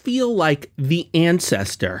does feel like the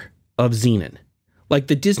ancestor of Zenon. Like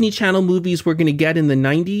the Disney Channel movies we're going to get in the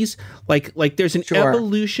 90s, like there's an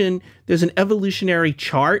evolution, there's an evolutionary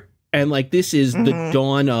chart, and like this is the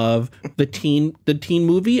dawn of the teen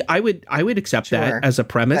movie. I would accept that as a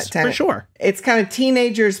premise for sure. It's kind of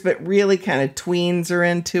teenagers, but really kind of tweens are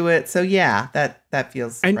into it. So yeah, that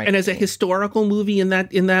feels and right and as a historical movie in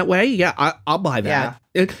that way, I'll buy that.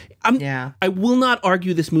 I will not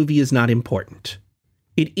argue this movie is not important.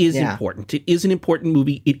 It is important. It is an important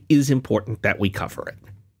movie. It is important that we cover it.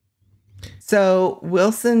 So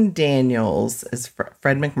Wilson Daniels is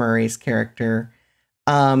Fred MacMurray's character.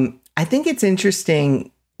 I think it's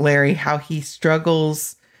interesting, Larry, how he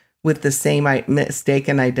struggles with the same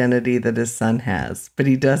mistaken identity that his son has, but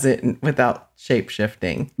he does it without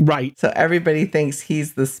shape-shifting. Right. So everybody thinks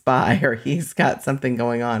he's the spy or he's got something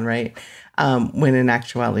going on, right? When in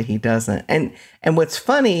actuality he doesn't. And what's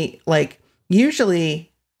funny, like,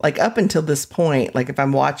 usually, like up until this point, like if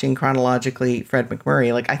I'm watching chronologically Fred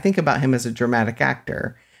MacMurray, like I think about him as a dramatic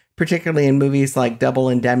actor, particularly in movies like Double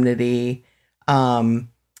Indemnity,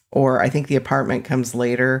 or I think The Apartment comes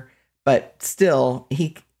later, but still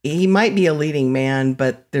he might be a leading man,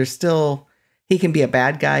 but he can be a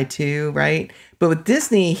bad guy too, right? But with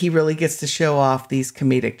Disney, he really gets to show off these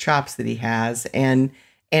comedic chops that he has, and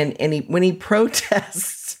when he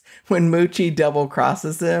protests when Moochie double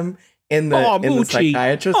crosses him in the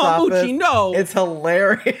psychiatrist's office. Moochie, no. It's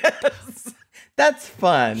hilarious. That's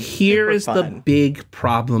fun. Here is the big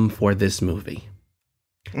problem for this movie.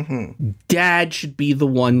 Dad should be the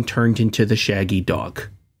one turned into the Shaggy dog.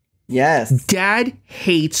 Yes. Dad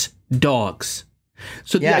hates dogs.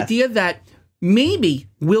 So the idea that maybe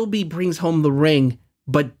Wilby brings home the ring,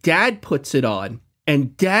 but Dad puts it on,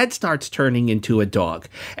 and Dad starts turning into a dog,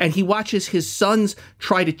 and he watches his sons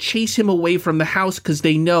try to chase him away from the house because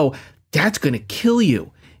they know Dad's going to kill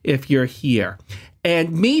you if you're here.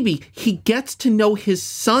 And maybe he gets to know his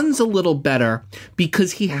sons a little better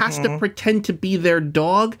because he has to pretend to be their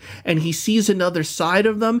dog, and he sees another side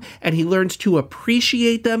of them, and he learns to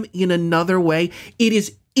appreciate them in another way. It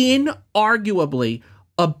is inarguably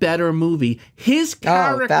a better movie. His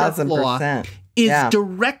character flaw is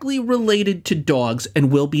directly related to dogs,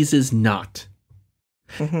 and Wilby's is not.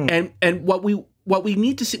 And what we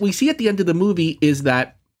need to see, we see at the end of the movie is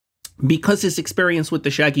that because his experience with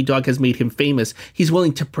the Shaggy dog has made him famous, he's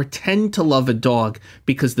willing to pretend to love a dog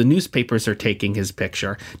because the newspapers are taking his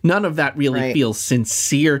picture. None of that really feels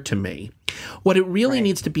sincere to me. What it really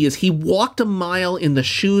needs to be is he walked a mile in the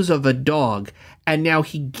shoes of a dog, and now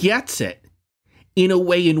he gets it in a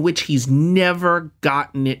way in which he's never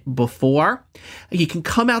gotten it before. He can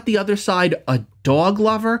come out the other side a dog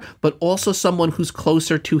lover, but also someone who's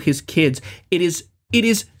closer to his kids. It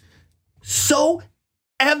is so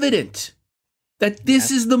evident that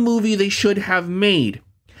this is the movie they should have made.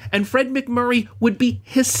 And Fred MacMurray would be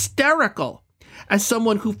hysterical as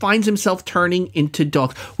someone who finds himself turning into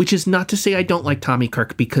dogs, which is not to say I don't like Tommy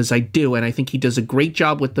Kirk, because I do, and I think he does a great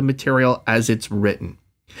job with the material as it's written.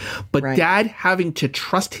 But Dad having to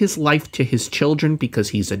trust his life to his children because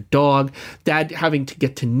he's a dog, Dad having to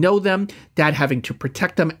get to know them, Dad having to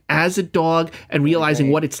protect them as a dog, and realizing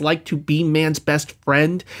what it's like to be man's best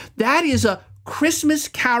friend, that is a Christmas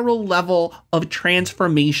Carol level of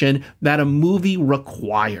transformation that a movie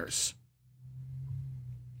requires.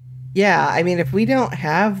 Yeah, I mean, if we don't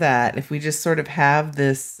have that, if we just sort of have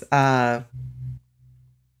this, yeah.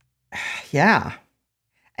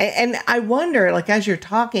 And I wonder, like, as you're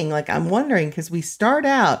talking, like, I'm wondering, because we start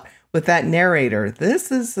out with that narrator.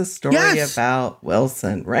 This is a story about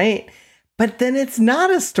Wilson, right? But then it's not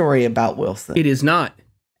a story about Wilson. It is not.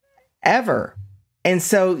 Ever. And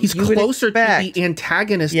so he's closer to the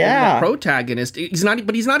antagonist than the protagonist. He's not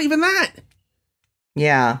even that.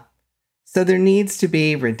 Yeah. So there needs to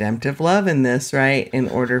be redemptive love in this, right? In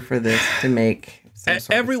order for this to make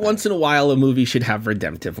every once in a while, a movie should have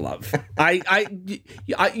redemptive love.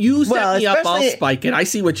 You set me up, I'll spike it. I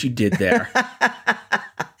see what you did there.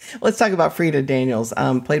 Let's talk about Frida Daniels,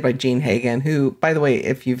 played by Jean Hagen, who, by the way,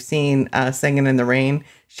 if you've seen Singing in the Rain,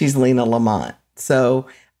 she's Lena Lamont. So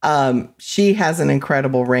she has an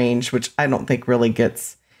incredible range, which I don't think really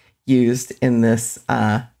gets used in this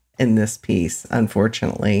piece,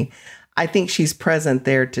 unfortunately. I think she's present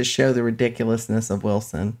there to show the ridiculousness of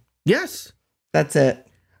Wilson. Yes. That's it.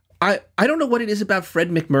 I don't know what it is about Fred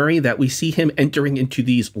MacMurray that we see him entering into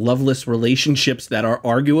these loveless relationships that are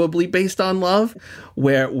arguably based on love,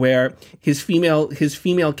 where his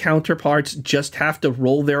female counterparts just have to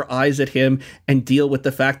roll their eyes at him and deal with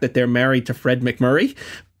the fact that they're married to Fred MacMurray.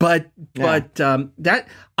 But that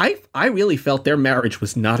I really felt their marriage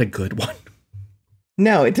was not a good one.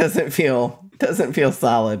 No, it doesn't feel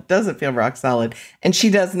solid. Doesn't feel rock solid. And she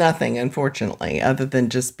does nothing, unfortunately, other than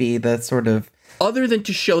just be the sort of to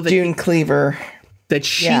show that June Cleaver, that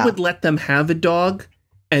she would let them have a dog,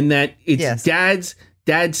 and that it's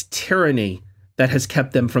dad's tyranny that has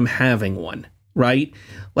kept them from having one, right?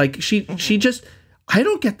 Like she just, I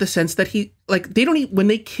don't get the sense that they don't when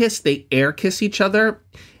they kiss, they air kiss each other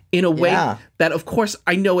in a way that, of course,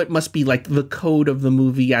 I know it must be like the code of the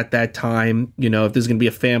movie at that time. You know, if there's going to be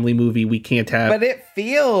a family movie, we can't have. But it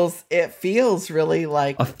feels really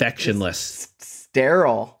like affectionless,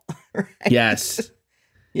 sterile. Right? Yes.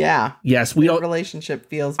 Yeah. Yes. Relationship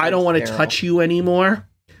feels. I don't want to touch you anymore.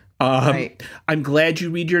 Right. I'm glad you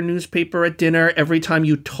read your newspaper at dinner. Every time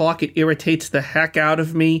you talk, it irritates the heck out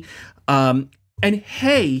of me. And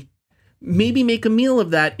hey, maybe make a meal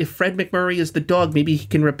of that. If Fred MacMurray is the dog, maybe he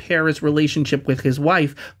can repair his relationship with his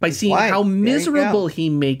wife by seeing how miserable he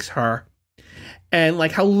makes her, and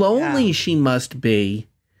like how lonely she must be.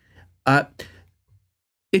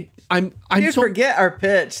 Forget our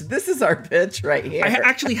pitch. This is our pitch right here. I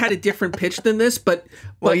actually had a different pitch than this, but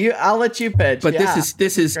I'll let you pitch. But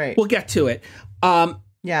this is great. We'll get to it.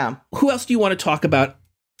 Who else do you want to talk about?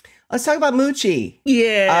 Let's talk about Moochie.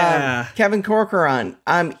 Yeah. Kevin Corcoran.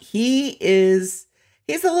 He's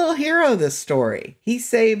a little hero of this story. He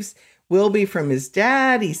saves Wilby from his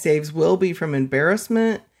dad. He saves Wilby from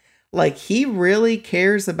embarrassment. Like, he really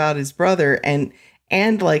cares about his brother, and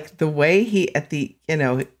like the way he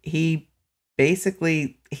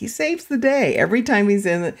saves the day every time he's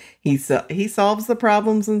in it. He solves the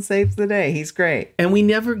problems and saves the day. He's great. And we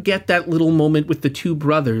never get that little moment with the two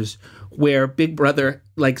brothers where Big Brother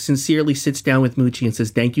like sincerely sits down with Moochie and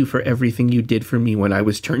says, "Thank you for everything you did for me when I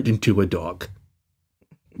was turned into a dog."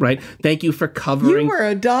 Right? Thank you for covering. You were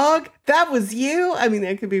a dog? That was you? I mean,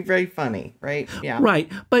 that could be very funny, right? Yeah.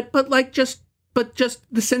 Right. But just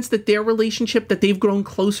the sense that their relationship, that they've grown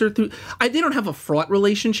closer through. They don't have a fraught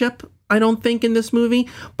relationship, I don't think, in this movie.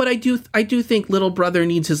 But I do think little brother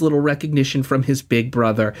needs his little recognition from his big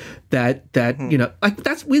brother. That you know, like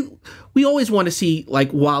that's we always want to see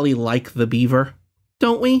like Wally like the beaver,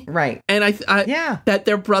 don't we? Right. And that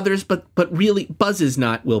they're brothers, but really Buzz is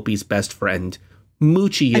not Wilby's best friend.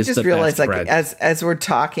 Moochie is the best friend. I just realized, like, as we're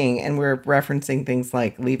talking and we're referencing things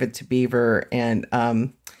like Leave It to Beaver and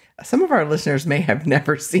some of our listeners may have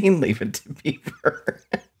never seen Leave It to Beaver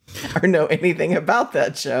or know anything about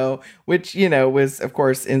that show, which, was, of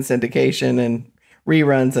course, in syndication and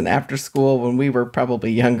reruns and after school when we were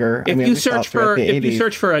probably younger. If you search for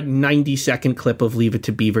a 90-second clip of Leave It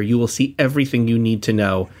to Beaver, you will see everything you need to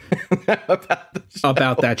know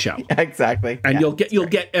about that show. Yeah, exactly. And you'll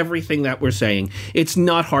get everything that we're saying. It's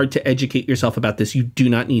not hard to educate yourself about this. You do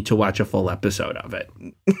not need to watch a full episode of it.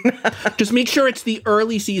 Just make sure it's the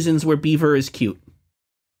early seasons where Beaver is cute.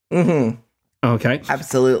 Mm-hmm. Okay.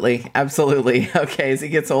 Absolutely. Okay, as he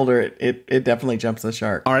gets older, it definitely jumps the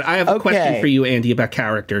shark. All right, I have a question for you, Andy, about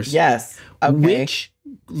characters. Yes. Okay. Which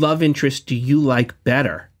love interest do you like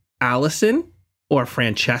better, Allison or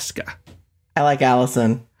Francesca? I like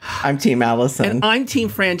Allison. I'm Team Allison. And I'm Team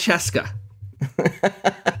Francesca.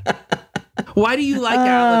 Why do you like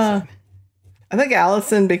Allison? I think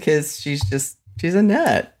Allison because she's a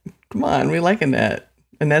nut. Come on, we like a nut.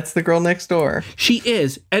 And that's the girl next door. She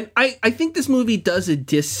is. And I think this movie does a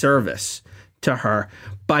disservice to her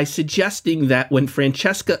by suggesting that when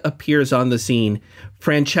Francesca appears on the scene,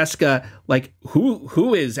 Francesca, like,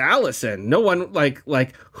 who is Allison? No one, like,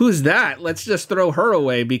 who's that? Let's just throw her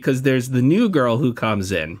away because there's the new girl who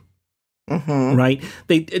comes in. Mm-hmm. Right?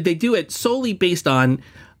 They do it solely based on,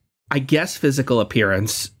 I guess, physical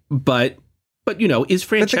appearance, but is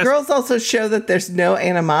Francesca... But the girls also show that there's no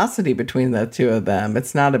animosity between the two of them.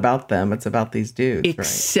 It's not about them. It's about these dudes,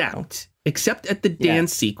 Except at the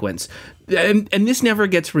dance sequence. And this never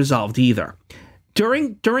gets resolved either.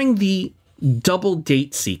 During the double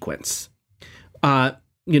date sequence,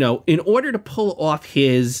 in order to pull off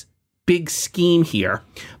his big scheme here,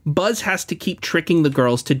 Buzz has to keep tricking the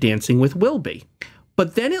girls to dancing with Wilby.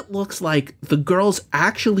 But then it looks like the girls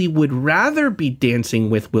actually would rather be dancing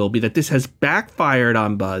with Wilby, that this has backfired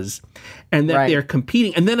on Buzz, and that they're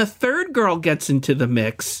competing. And then a third girl gets into the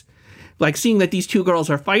mix, like seeing that these two girls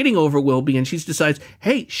are fighting over Wilby, and she decides,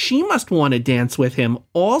 hey, she must want to dance with him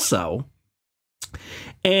also.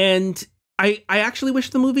 And I actually wish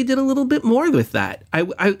the movie did a little bit more with that.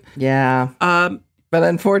 But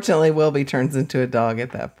unfortunately, Wilby turns into a dog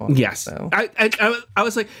at that point. Yes. So. I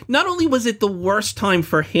was like, not only was it the worst time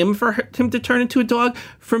for him to turn into a dog,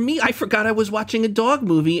 for me, I forgot I was watching a dog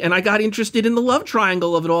movie and I got interested in the love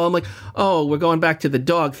triangle of it all. I'm like, oh, we're going back to the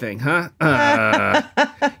dog thing, huh?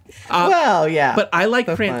 Well, yeah. But I like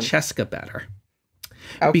Francesca better.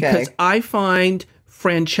 Okay. Because I find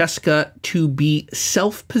Francesca to be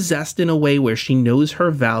self-possessed in a way where she knows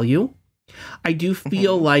her value. I do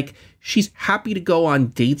feel like she's happy to go on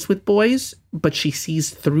dates with boys, but she sees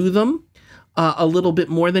through them a little bit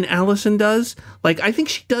more than Allison does. Like, I think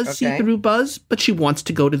she does see through Buzz, but she wants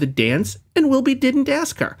to go to the dance, and Wilby didn't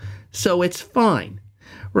ask her. So it's fine,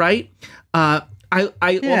 right? I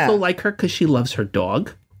also like her because she loves her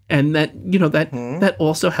dog, and that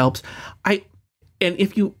also helps. And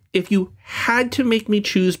if you had to make me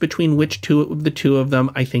choose between which the two of them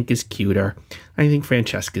I think is cuter, I think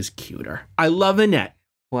Francesca's cuter. I love Annette.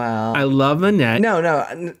 Wow. I love Annette.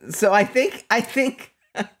 No. So I think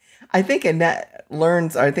Annette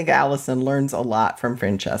learns, or I think Allison learns a lot from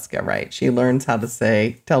Francesca, right? She learns how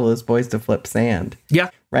to tell those boys to flip sand. Yeah.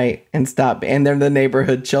 Right. And stop. And they're the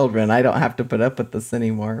neighborhood children. I don't have to put up with this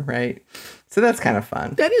anymore. Right. So that's kind of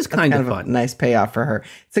fun. That is kind of fun. A nice payoff for her.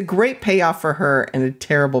 It's a great payoff for her and a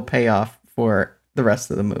terrible payoff for the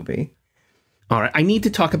rest of the movie. All right. I need to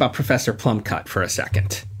talk about Professor Plumcutt for a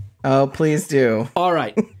second. Oh, please do. All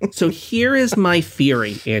right. So here is my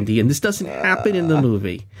theory, Andy, and this doesn't happen in the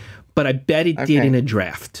movie, but I bet it did in a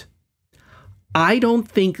draft. I don't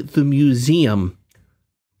think the museum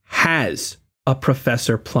has a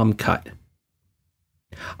Professor Plumcutt.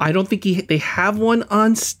 I don't think they have one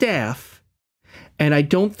on staff, and I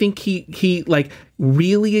don't think he like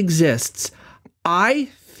really exists. I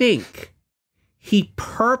think he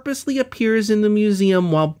purposely appears in the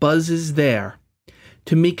museum while Buzz is there.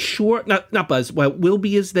 To make sure, not Buzz, while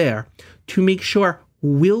Wilby is there, to make sure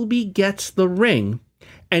Wilby gets the ring,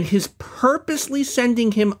 and he's purposely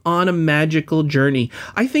sending him on a magical journey.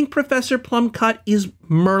 I think Professor Plumcutt is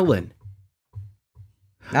Merlin.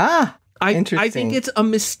 Interesting. I think it's a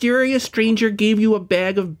mysterious stranger gave you a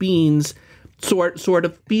bag of beans sort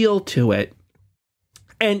of feel to it.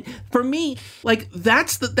 And for me, like,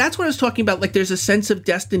 that's what I was talking about. Like, there's a sense of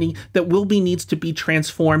destiny that Wilby needs to be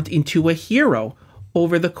transformed into a hero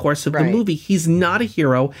over the course of the movie. He's not a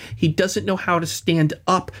hero. He doesn't know how to stand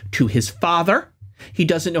up to his father. He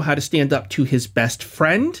doesn't know how to stand up to his best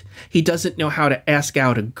friend. He doesn't know how to ask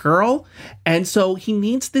out a girl. And so he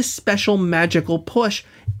needs this special magical push,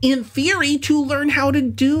 in theory, to learn how to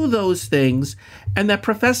do those things. And that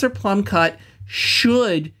Professor Plumcutt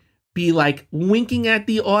should be like winking at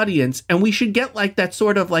the audience, and we should get like that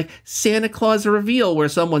sort of like Santa Claus reveal where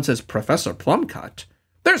someone says, Professor Plumcutt.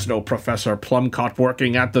 There's no Professor Plumcutt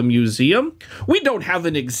working at the museum. We don't have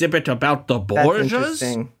an exhibit about the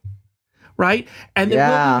Borgias. Right? And then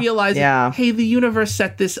we'll be realizing, hey, the universe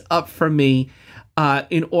set this up for me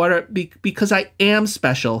in order because I am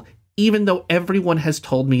special, even though everyone has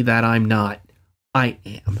told me that I'm not. I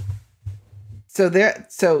am. So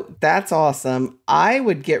that's awesome. I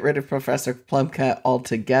would get rid of Professor Plumcutt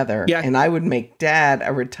altogether, and I would make Dad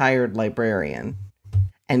a retired librarian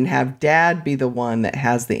and have Dad be the one that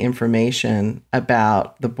has the information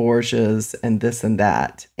about the Borgias and this and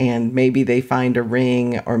that. And maybe they find a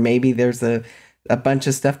ring, or maybe there's a bunch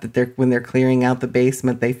of stuff that when they're clearing out the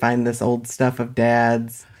basement, they find this old stuff of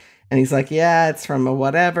Dad's. And he's like, yeah, it's from a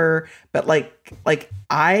whatever. But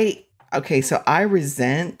so I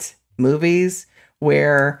resent movies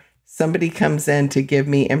where somebody comes in to give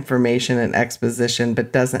me information and exposition,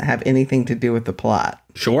 but doesn't have anything to do with the plot.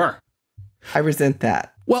 Sure. I resent that.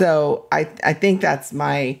 Well, so I think that's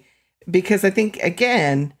because I think,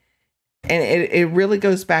 again, and it really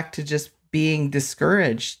goes back to just being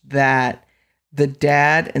discouraged that the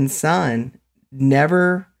dad and son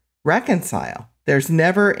never reconcile. There's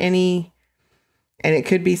never any, and it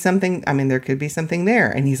could be something, there could be something there.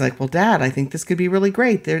 And he's like, well, Dad, I think this could be really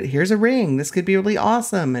great. Here's a ring. This could be really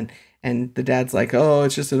awesome. And the dad's like, oh,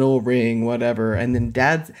 it's just an old ring, whatever. And then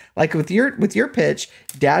Dad's like, with your pitch,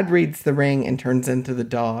 Dad reads the ring and turns into the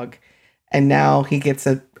dog. And now he gets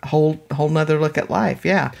a whole nother look at life.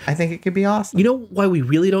 Yeah, I think it could be awesome. You know why we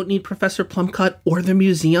really don't need Professor Plumcutt or the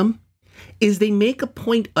museum? Is they make a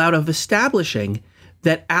point out of establishing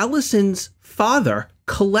that Allison's father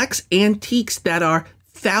collects antiques that are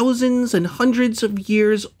thousands and hundreds of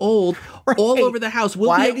years old, all over the house.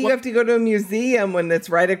 Why do you have to go to a museum when it's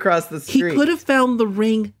right across the street? He could have found the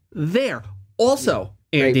ring there. Also,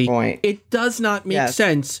 Andy, it does not make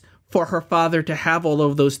sense for her father to have all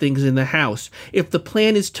of those things in the house. If the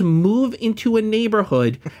plan is to move into a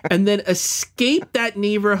neighborhood and then escape that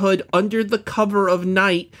neighborhood under the cover of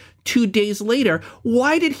night 2 days later,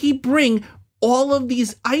 why did he bring all of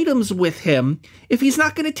these items with him if he's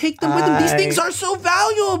not going to take them with him? These things are so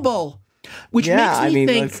valuable. Which makes me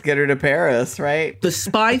think, let's get her to Paris, right? The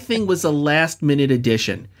spy thing was a last-minute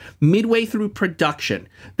addition. Midway through production,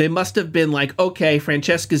 they must have been like, okay,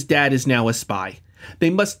 Francesca's dad is now a spy.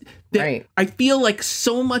 Right. I feel like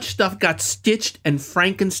so much stuff got stitched and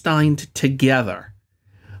Frankensteined together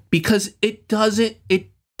because it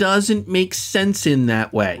doesn't make sense in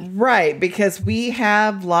that way. Right, because we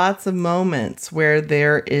have lots of moments where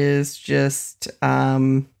there is just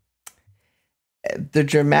the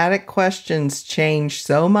dramatic questions change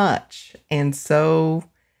so much, and so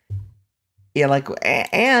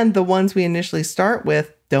and the ones we initially start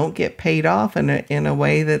with don't get paid off in a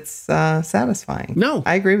way that's satisfying. No,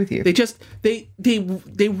 I agree with you.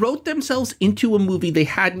 They wrote themselves into a movie. They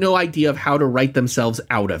had no idea of how to write themselves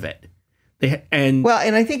out of it. And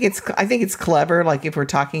I think it's clever. Like if we're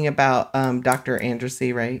talking about Dr.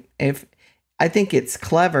 Andrassy, right? I think it's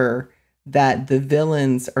clever that the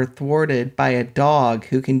villains are thwarted by a dog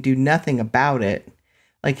who can do nothing about it.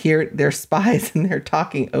 Like here, they're spies and they're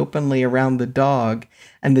talking openly around the dog,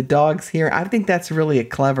 and the dog's here. I think that's really a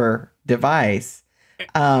clever device.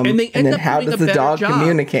 And then how does the dog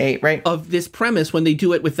communicate? Right? Of this premise when they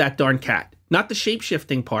do it with that darn cat. Not the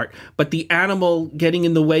shape-shifting part, but the animal getting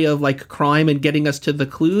in the way of like crime and getting us to the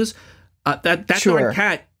clues. That darn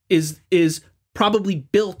cat is probably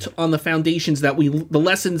built on the foundations the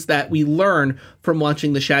lessons that we learn from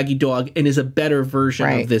watching The Shaggy Dog, and is a better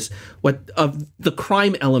version of the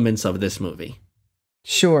crime elements of this movie.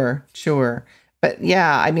 Sure. But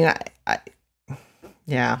yeah,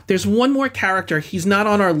 yeah. There's one more character. He's not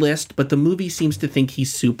on our list, but the movie seems to think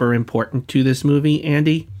he's super important to this movie,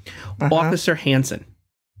 Andy. Officer Hansen,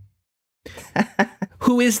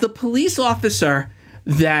 who is the police officer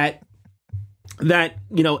that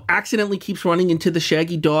accidentally keeps running into the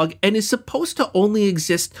Shaggy Dog and is supposed to only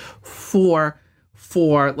exist for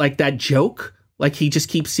like that joke. Like he just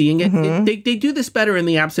keeps seeing it. They do this better in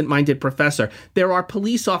The Absent-Minded Professor. There are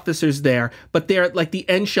police officers there, but they're like the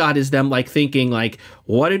end shot is them like thinking like,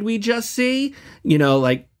 what did we just see?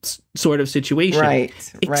 Like sort of situation. Right.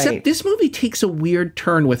 Except this movie takes a weird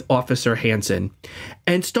turn with Officer Hansen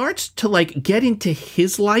and starts to like get into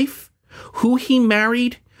his life, who he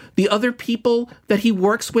married, the other people that he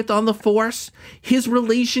works with on the force, his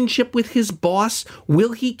relationship with his boss.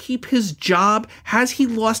 Will he keep his job? Has he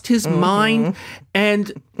lost his mind?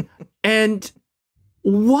 And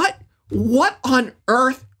what on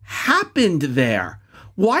earth happened there?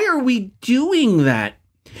 Why are we doing that?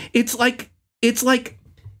 It's like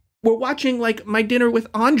we're watching like My Dinner with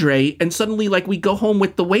Andre, and suddenly like we go home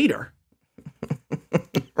with the waiter.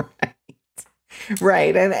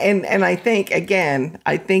 Right. And I think, again,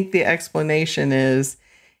 the explanation is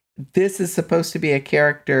this is supposed to be a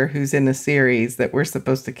character who's in a series that we're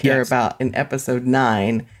supposed to care about in episode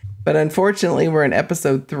 9. But unfortunately, we're in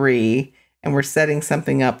episode 3 and we're setting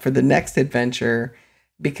something up for the next adventure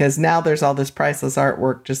because now there's all this priceless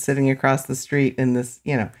artwork just sitting across the street in this,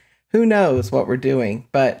 who knows what we're doing.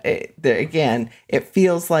 But again, it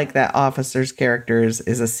feels like that officer's character is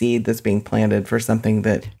a seed that's being planted for something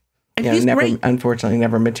that unfortunately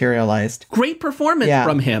never materialized. Great performance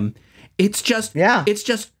from him. It's just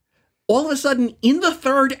all of a sudden in the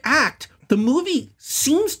third act, the movie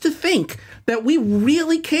seems to think that we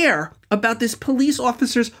really care about this police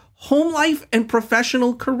officer's home life and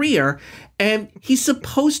professional career, and he's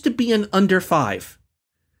supposed to be an under 5.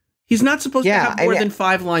 He's not supposed to have more than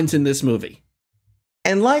 5 lines in this movie.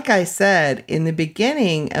 And like I said, in the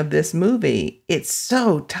beginning of this movie, it's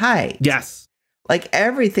so tight. Yes. Like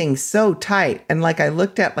everything's so tight. And like I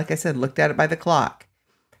looked at it by the clock.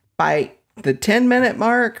 By the 10-minute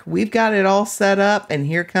mark, we've got it all set up. And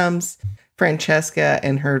here comes Francesca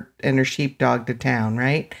and her sheepdog to town,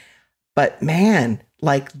 right? But man,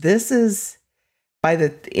 like this is, by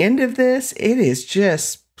the end of this, it is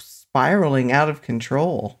just spiraling out of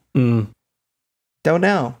control. Don't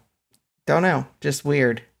know. Just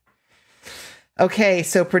weird. Okay,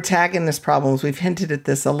 so protagonist problems. We've hinted at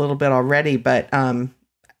this a little bit already, but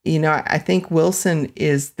I think Wilson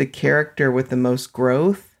is the character with the most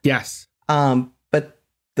growth. Yes. But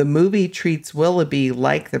the movie treats Willoughby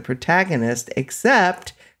like the protagonist,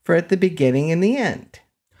 except for at the beginning and the end.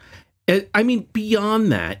 I mean,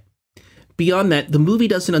 beyond that, the movie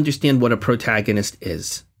doesn't understand what a protagonist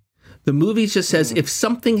is. The movie just says if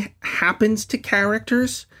something happens to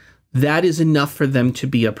characters, that is enough for them to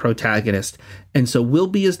be a protagonist. And so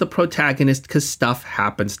Willoughby is the protagonist because stuff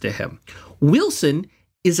happens to him. Wilson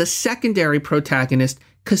is a secondary protagonist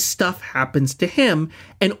because stuff happens to him.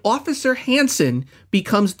 And Officer Hanson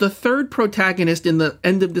becomes the third protagonist in the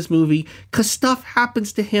end of this movie because stuff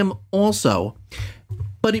happens to him also.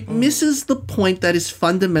 But it misses the point that is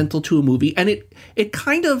fundamental to a movie. And it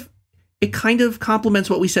kind of complements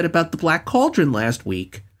what we said about The Black Cauldron last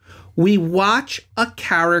week. We watch a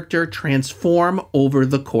character transform over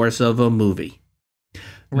the course of a movie.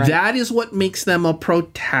 Right. That is what makes them a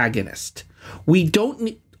protagonist.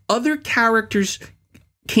 Other characters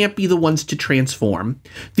can't be the ones to transform.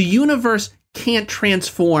 The universe can't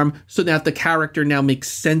transform so that the character now makes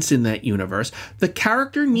sense in that universe. The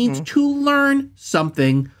character needs to learn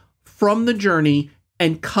something from the journey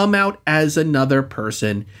and come out as another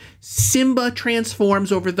person. Simba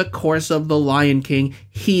transforms over the course of The Lion King.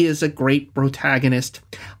 He is a great protagonist.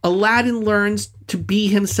 Aladdin learns to be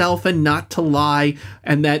himself and not to lie,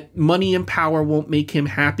 and that money and power won't make him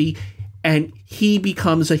happy. And he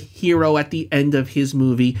becomes a hero at the end of his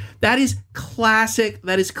movie. That is classic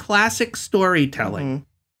storytelling.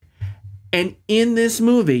 And in this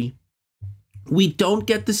movie, we don't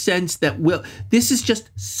get the sense that this is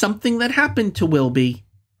just something that happened to Willoughby.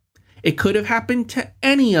 It could have happened to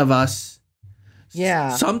any of us.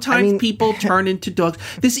 Yeah. Sometimes people turn into dogs.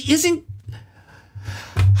 This isn't...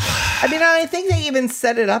 I think they even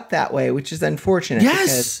set it up that way, which is unfortunate. Yes.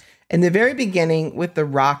 Because in the very beginning with the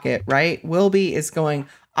rocket, right? Willoughby is going,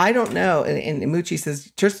 I don't know. And Mucci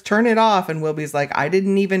says, just turn it off. And Willoughby's like, I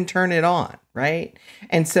didn't even turn it on, right?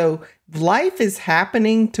 And so life is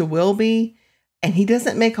happening to Willoughby, and he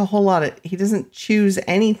doesn't make a whole lot he doesn't choose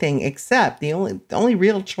anything except the only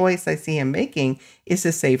real choice I see him making is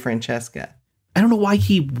to save Francesca. I don't know why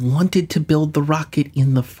he wanted to build the rocket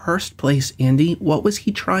in the first place, Andy. What was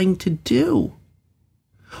he trying to do?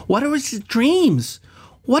 What are his dreams?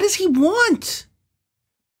 What does he want?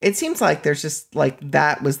 It seems like there's just like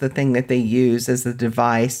that was the thing that they use as a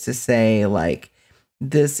device to say like,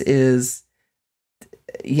 this is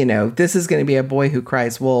going to be a boy who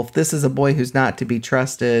cries wolf. This is a boy who's not to be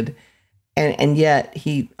trusted. And yet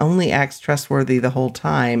he only acts trustworthy the whole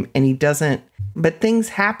time, and he doesn't, but things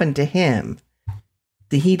happen to him.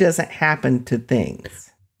 He doesn't happen to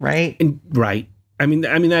things, right? Right. I mean,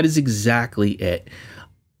 that is exactly it.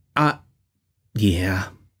 Yeah.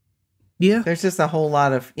 There's just a whole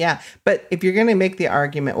lot of, But if you're going to make the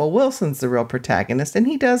argument, well, Wilson's the real protagonist, and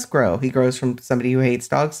he does grow. He grows from somebody who hates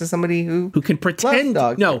dogs to somebody who can pretend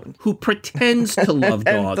dogs. No, who pretends to love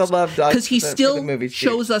dogs. To love dogs. Because he still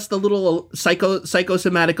shows us the little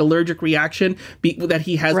psychosomatic allergic reaction that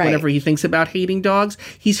he has whenever he thinks about hating dogs.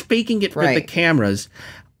 He's faking it for the cameras.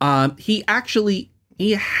 He actually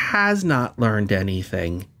he has not learned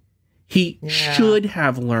anything. He should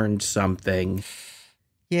have learned something.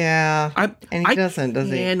 Yeah. And he doesn't, does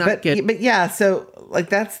he? But yeah, so like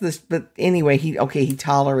that's this, but anyway, he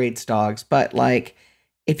tolerates dogs, but like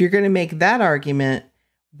if you're going to make that argument,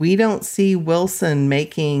 we don't see Wilson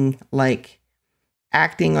making like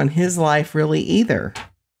acting on his life really either.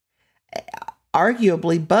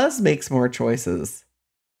 Arguably, Buzz makes more choices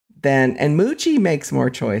and Moochie makes more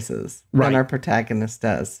choices than our protagonist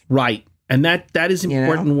does. Right. And that is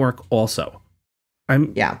important work also.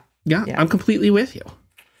 I'm completely with you.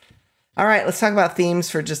 All right, let's talk about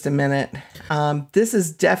themes for just a minute. This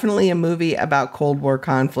is definitely a movie about Cold War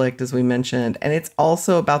conflict, as we mentioned, and it's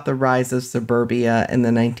also about the rise of suburbia in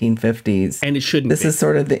the 1950s. And it shouldn't be. This is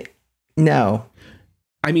sort of no.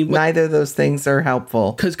 I mean, neither of those things are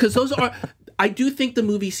helpful. Because those are... I do think the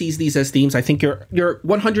movie sees these as themes. I think you're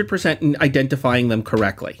 100% in identifying them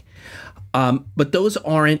correctly. But those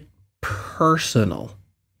aren't personal.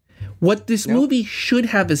 What this movie should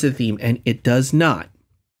have as a theme, and it does not.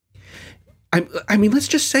 I mean, let's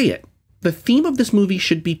just say it. The theme of this movie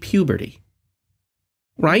should be puberty.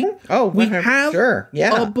 Right? Oh, we have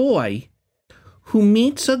a boy who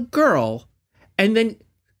meets a girl and then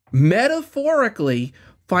metaphorically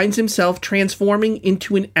finds himself transforming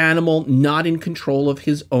into an animal not in control of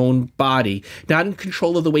his own body, not in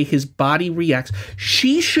control of the way his body reacts.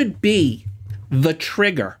 She should be the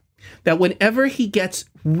trigger that whenever he gets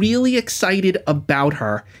really excited about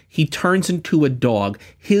her, he turns into a dog.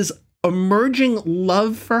 His emerging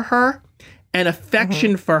love for her and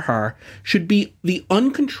affection for her should be the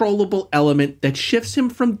uncontrollable element that shifts him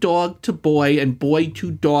from dog to boy and boy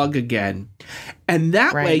to dog again. And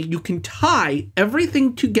that way you can tie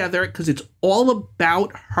everything together because it's all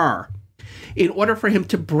about her. In order for him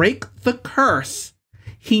to break the curse,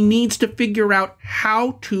 he needs to figure out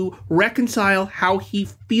how to reconcile how he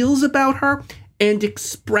feels about her and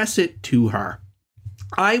express it to her.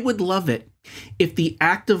 I would love it if the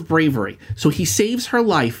act of bravery, so he saves her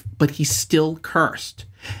life, but he's still cursed.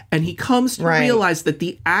 And he comes to realize that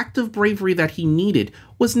the act of bravery that he needed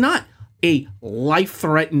was not a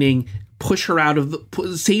life-threatening, push her out of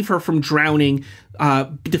save her from drowning,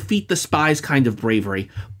 defeat the spies kind of bravery,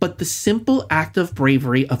 but the simple act of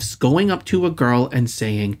bravery of going up to a girl and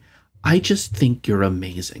saying, I just think you're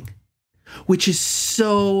amazing, which is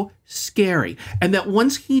so scary. And that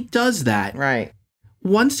once he does that,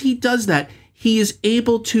 he is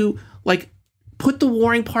able to like put the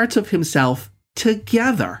warring parts of himself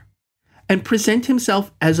together and present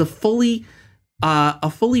himself as a fully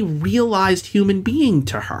realized human being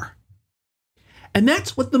to her. And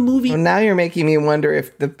that's what the movie... Well, now you're making me wonder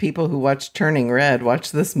if the people who watched Turning Red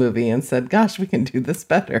watched this movie and said, gosh, we can do this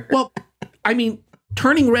better. Well, I mean,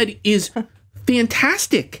 Turning Red is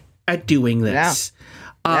fantastic at doing this.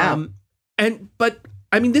 But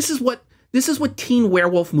I mean, this is what teen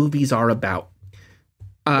werewolf movies are about.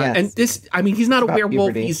 And this, I mean, he's not a werewolf.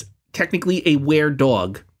 Puberty. He's technically a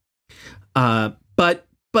were-dog. But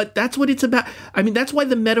that's what it's about. I mean, that's why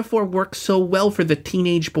the metaphor works so well for the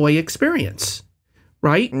teenage boy experience,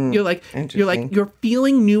 right? You're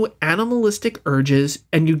feeling new animalistic urges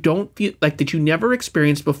and you don't feel like that you never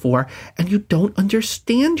experienced before, and you don't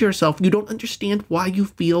understand yourself. You don't understand why you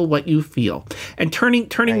feel what you feel. And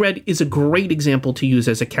Turning Red is a great example to use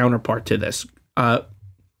as a counterpart to this.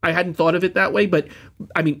 I hadn't thought of it that way, but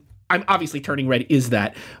I mean, I'm obviously Turning Red is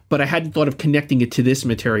that, but I hadn't thought of connecting it to this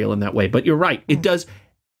material in that way. But you're right. It does.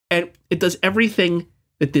 And it does everything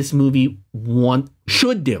that this movie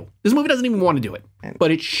should do. This movie doesn't even want to do it, but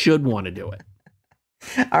it should want to do it.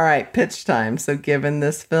 All right, pitch time. So given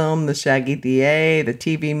this film, The Shaggy DA, the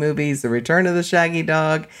TV movies, The Return of the Shaggy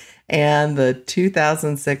Dog, and the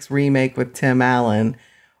 2006 remake with Tim Allen,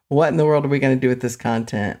 what in the world are we going to do with this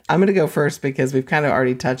content? I'm going to go first because we've kind of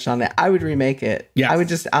already touched on it. I would remake it. Yes. I would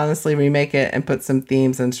just honestly remake it and put some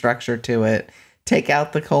themes and structure to it. Take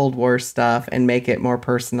out the Cold War stuff and make it more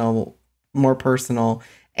personal,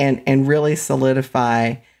 and really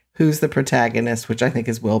solidify who's the protagonist, which I think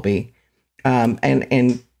is Wilby,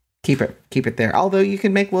 and keep it there. Although you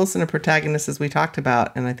can make Wilson a protagonist, as we talked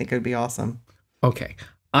about, and I think it would be awesome. Okay,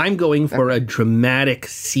 I'm going for a dramatic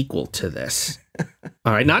sequel to this.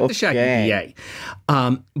 All right, not the Shaggy DA,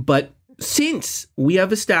 but since we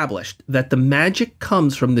have established that the magic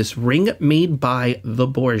comes from this ring made by the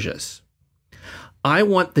Borgias, I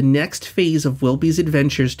want the next phase of Wilby's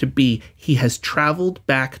adventures to be he has traveled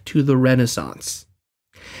back to the Renaissance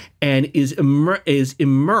and is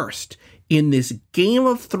immersed in this Game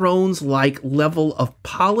of Thrones-like level of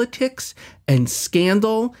politics and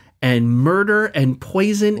scandal and murder and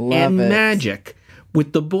poison magic,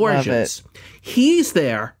 with the Borgias. He's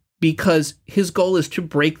there because his goal is to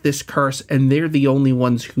break this curse, and they're the only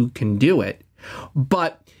ones who can do it.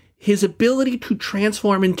 But his ability to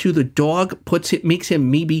transform into the dog makes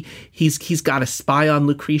him, maybe he's got a spy on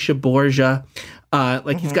Lucretia Borgia.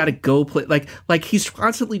 He's got to go play, like he's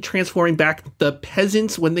constantly transforming back. The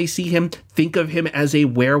peasants, when they see him, think of him as a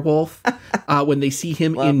werewolf. When they see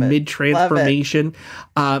him in mid-transformation,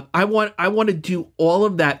 I want to do all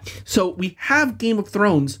of that. So we have Game of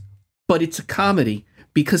Thrones, but it's a comedy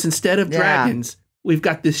because instead of dragons, we've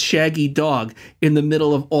got this shaggy dog in the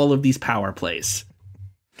middle of all of these power plays.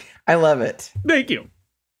 I love it. Thank you.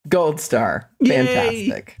 Gold star.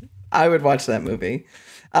 Fantastic. Yay. I would watch that movie.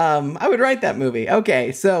 I would write that movie.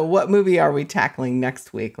 Okay, so what movie are we tackling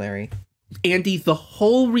next week, Larry? Andy, the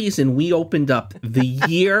whole reason we opened up the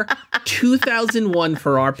year 2001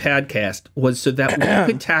 for our podcast was so that we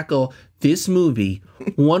could tackle this movie,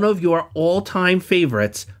 one of your all-time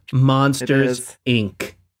favorites, Monsters,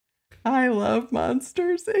 Inc. I love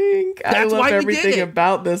Monsters, Inc. I love everything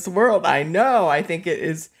about this world. I know. I think it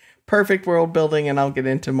is perfect world building, and I'll get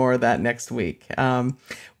into more of that next week.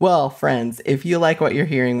 Well, friends, if you like what you're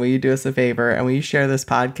hearing, will you do us a favor and will you share this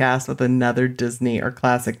podcast with another Disney or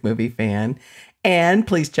classic movie fan? And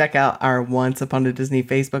please check out our Once Upon a Disney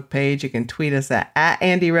Facebook page. You can tweet us at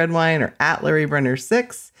Andy Redwine or at Larry Brenner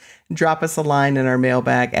 6. Drop us a line in our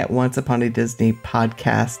mailbag at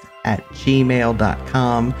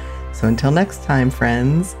onceuponadisneypodcast@gmail.com. So until next time,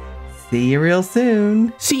 friends, see you real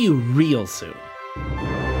soon. See you real soon.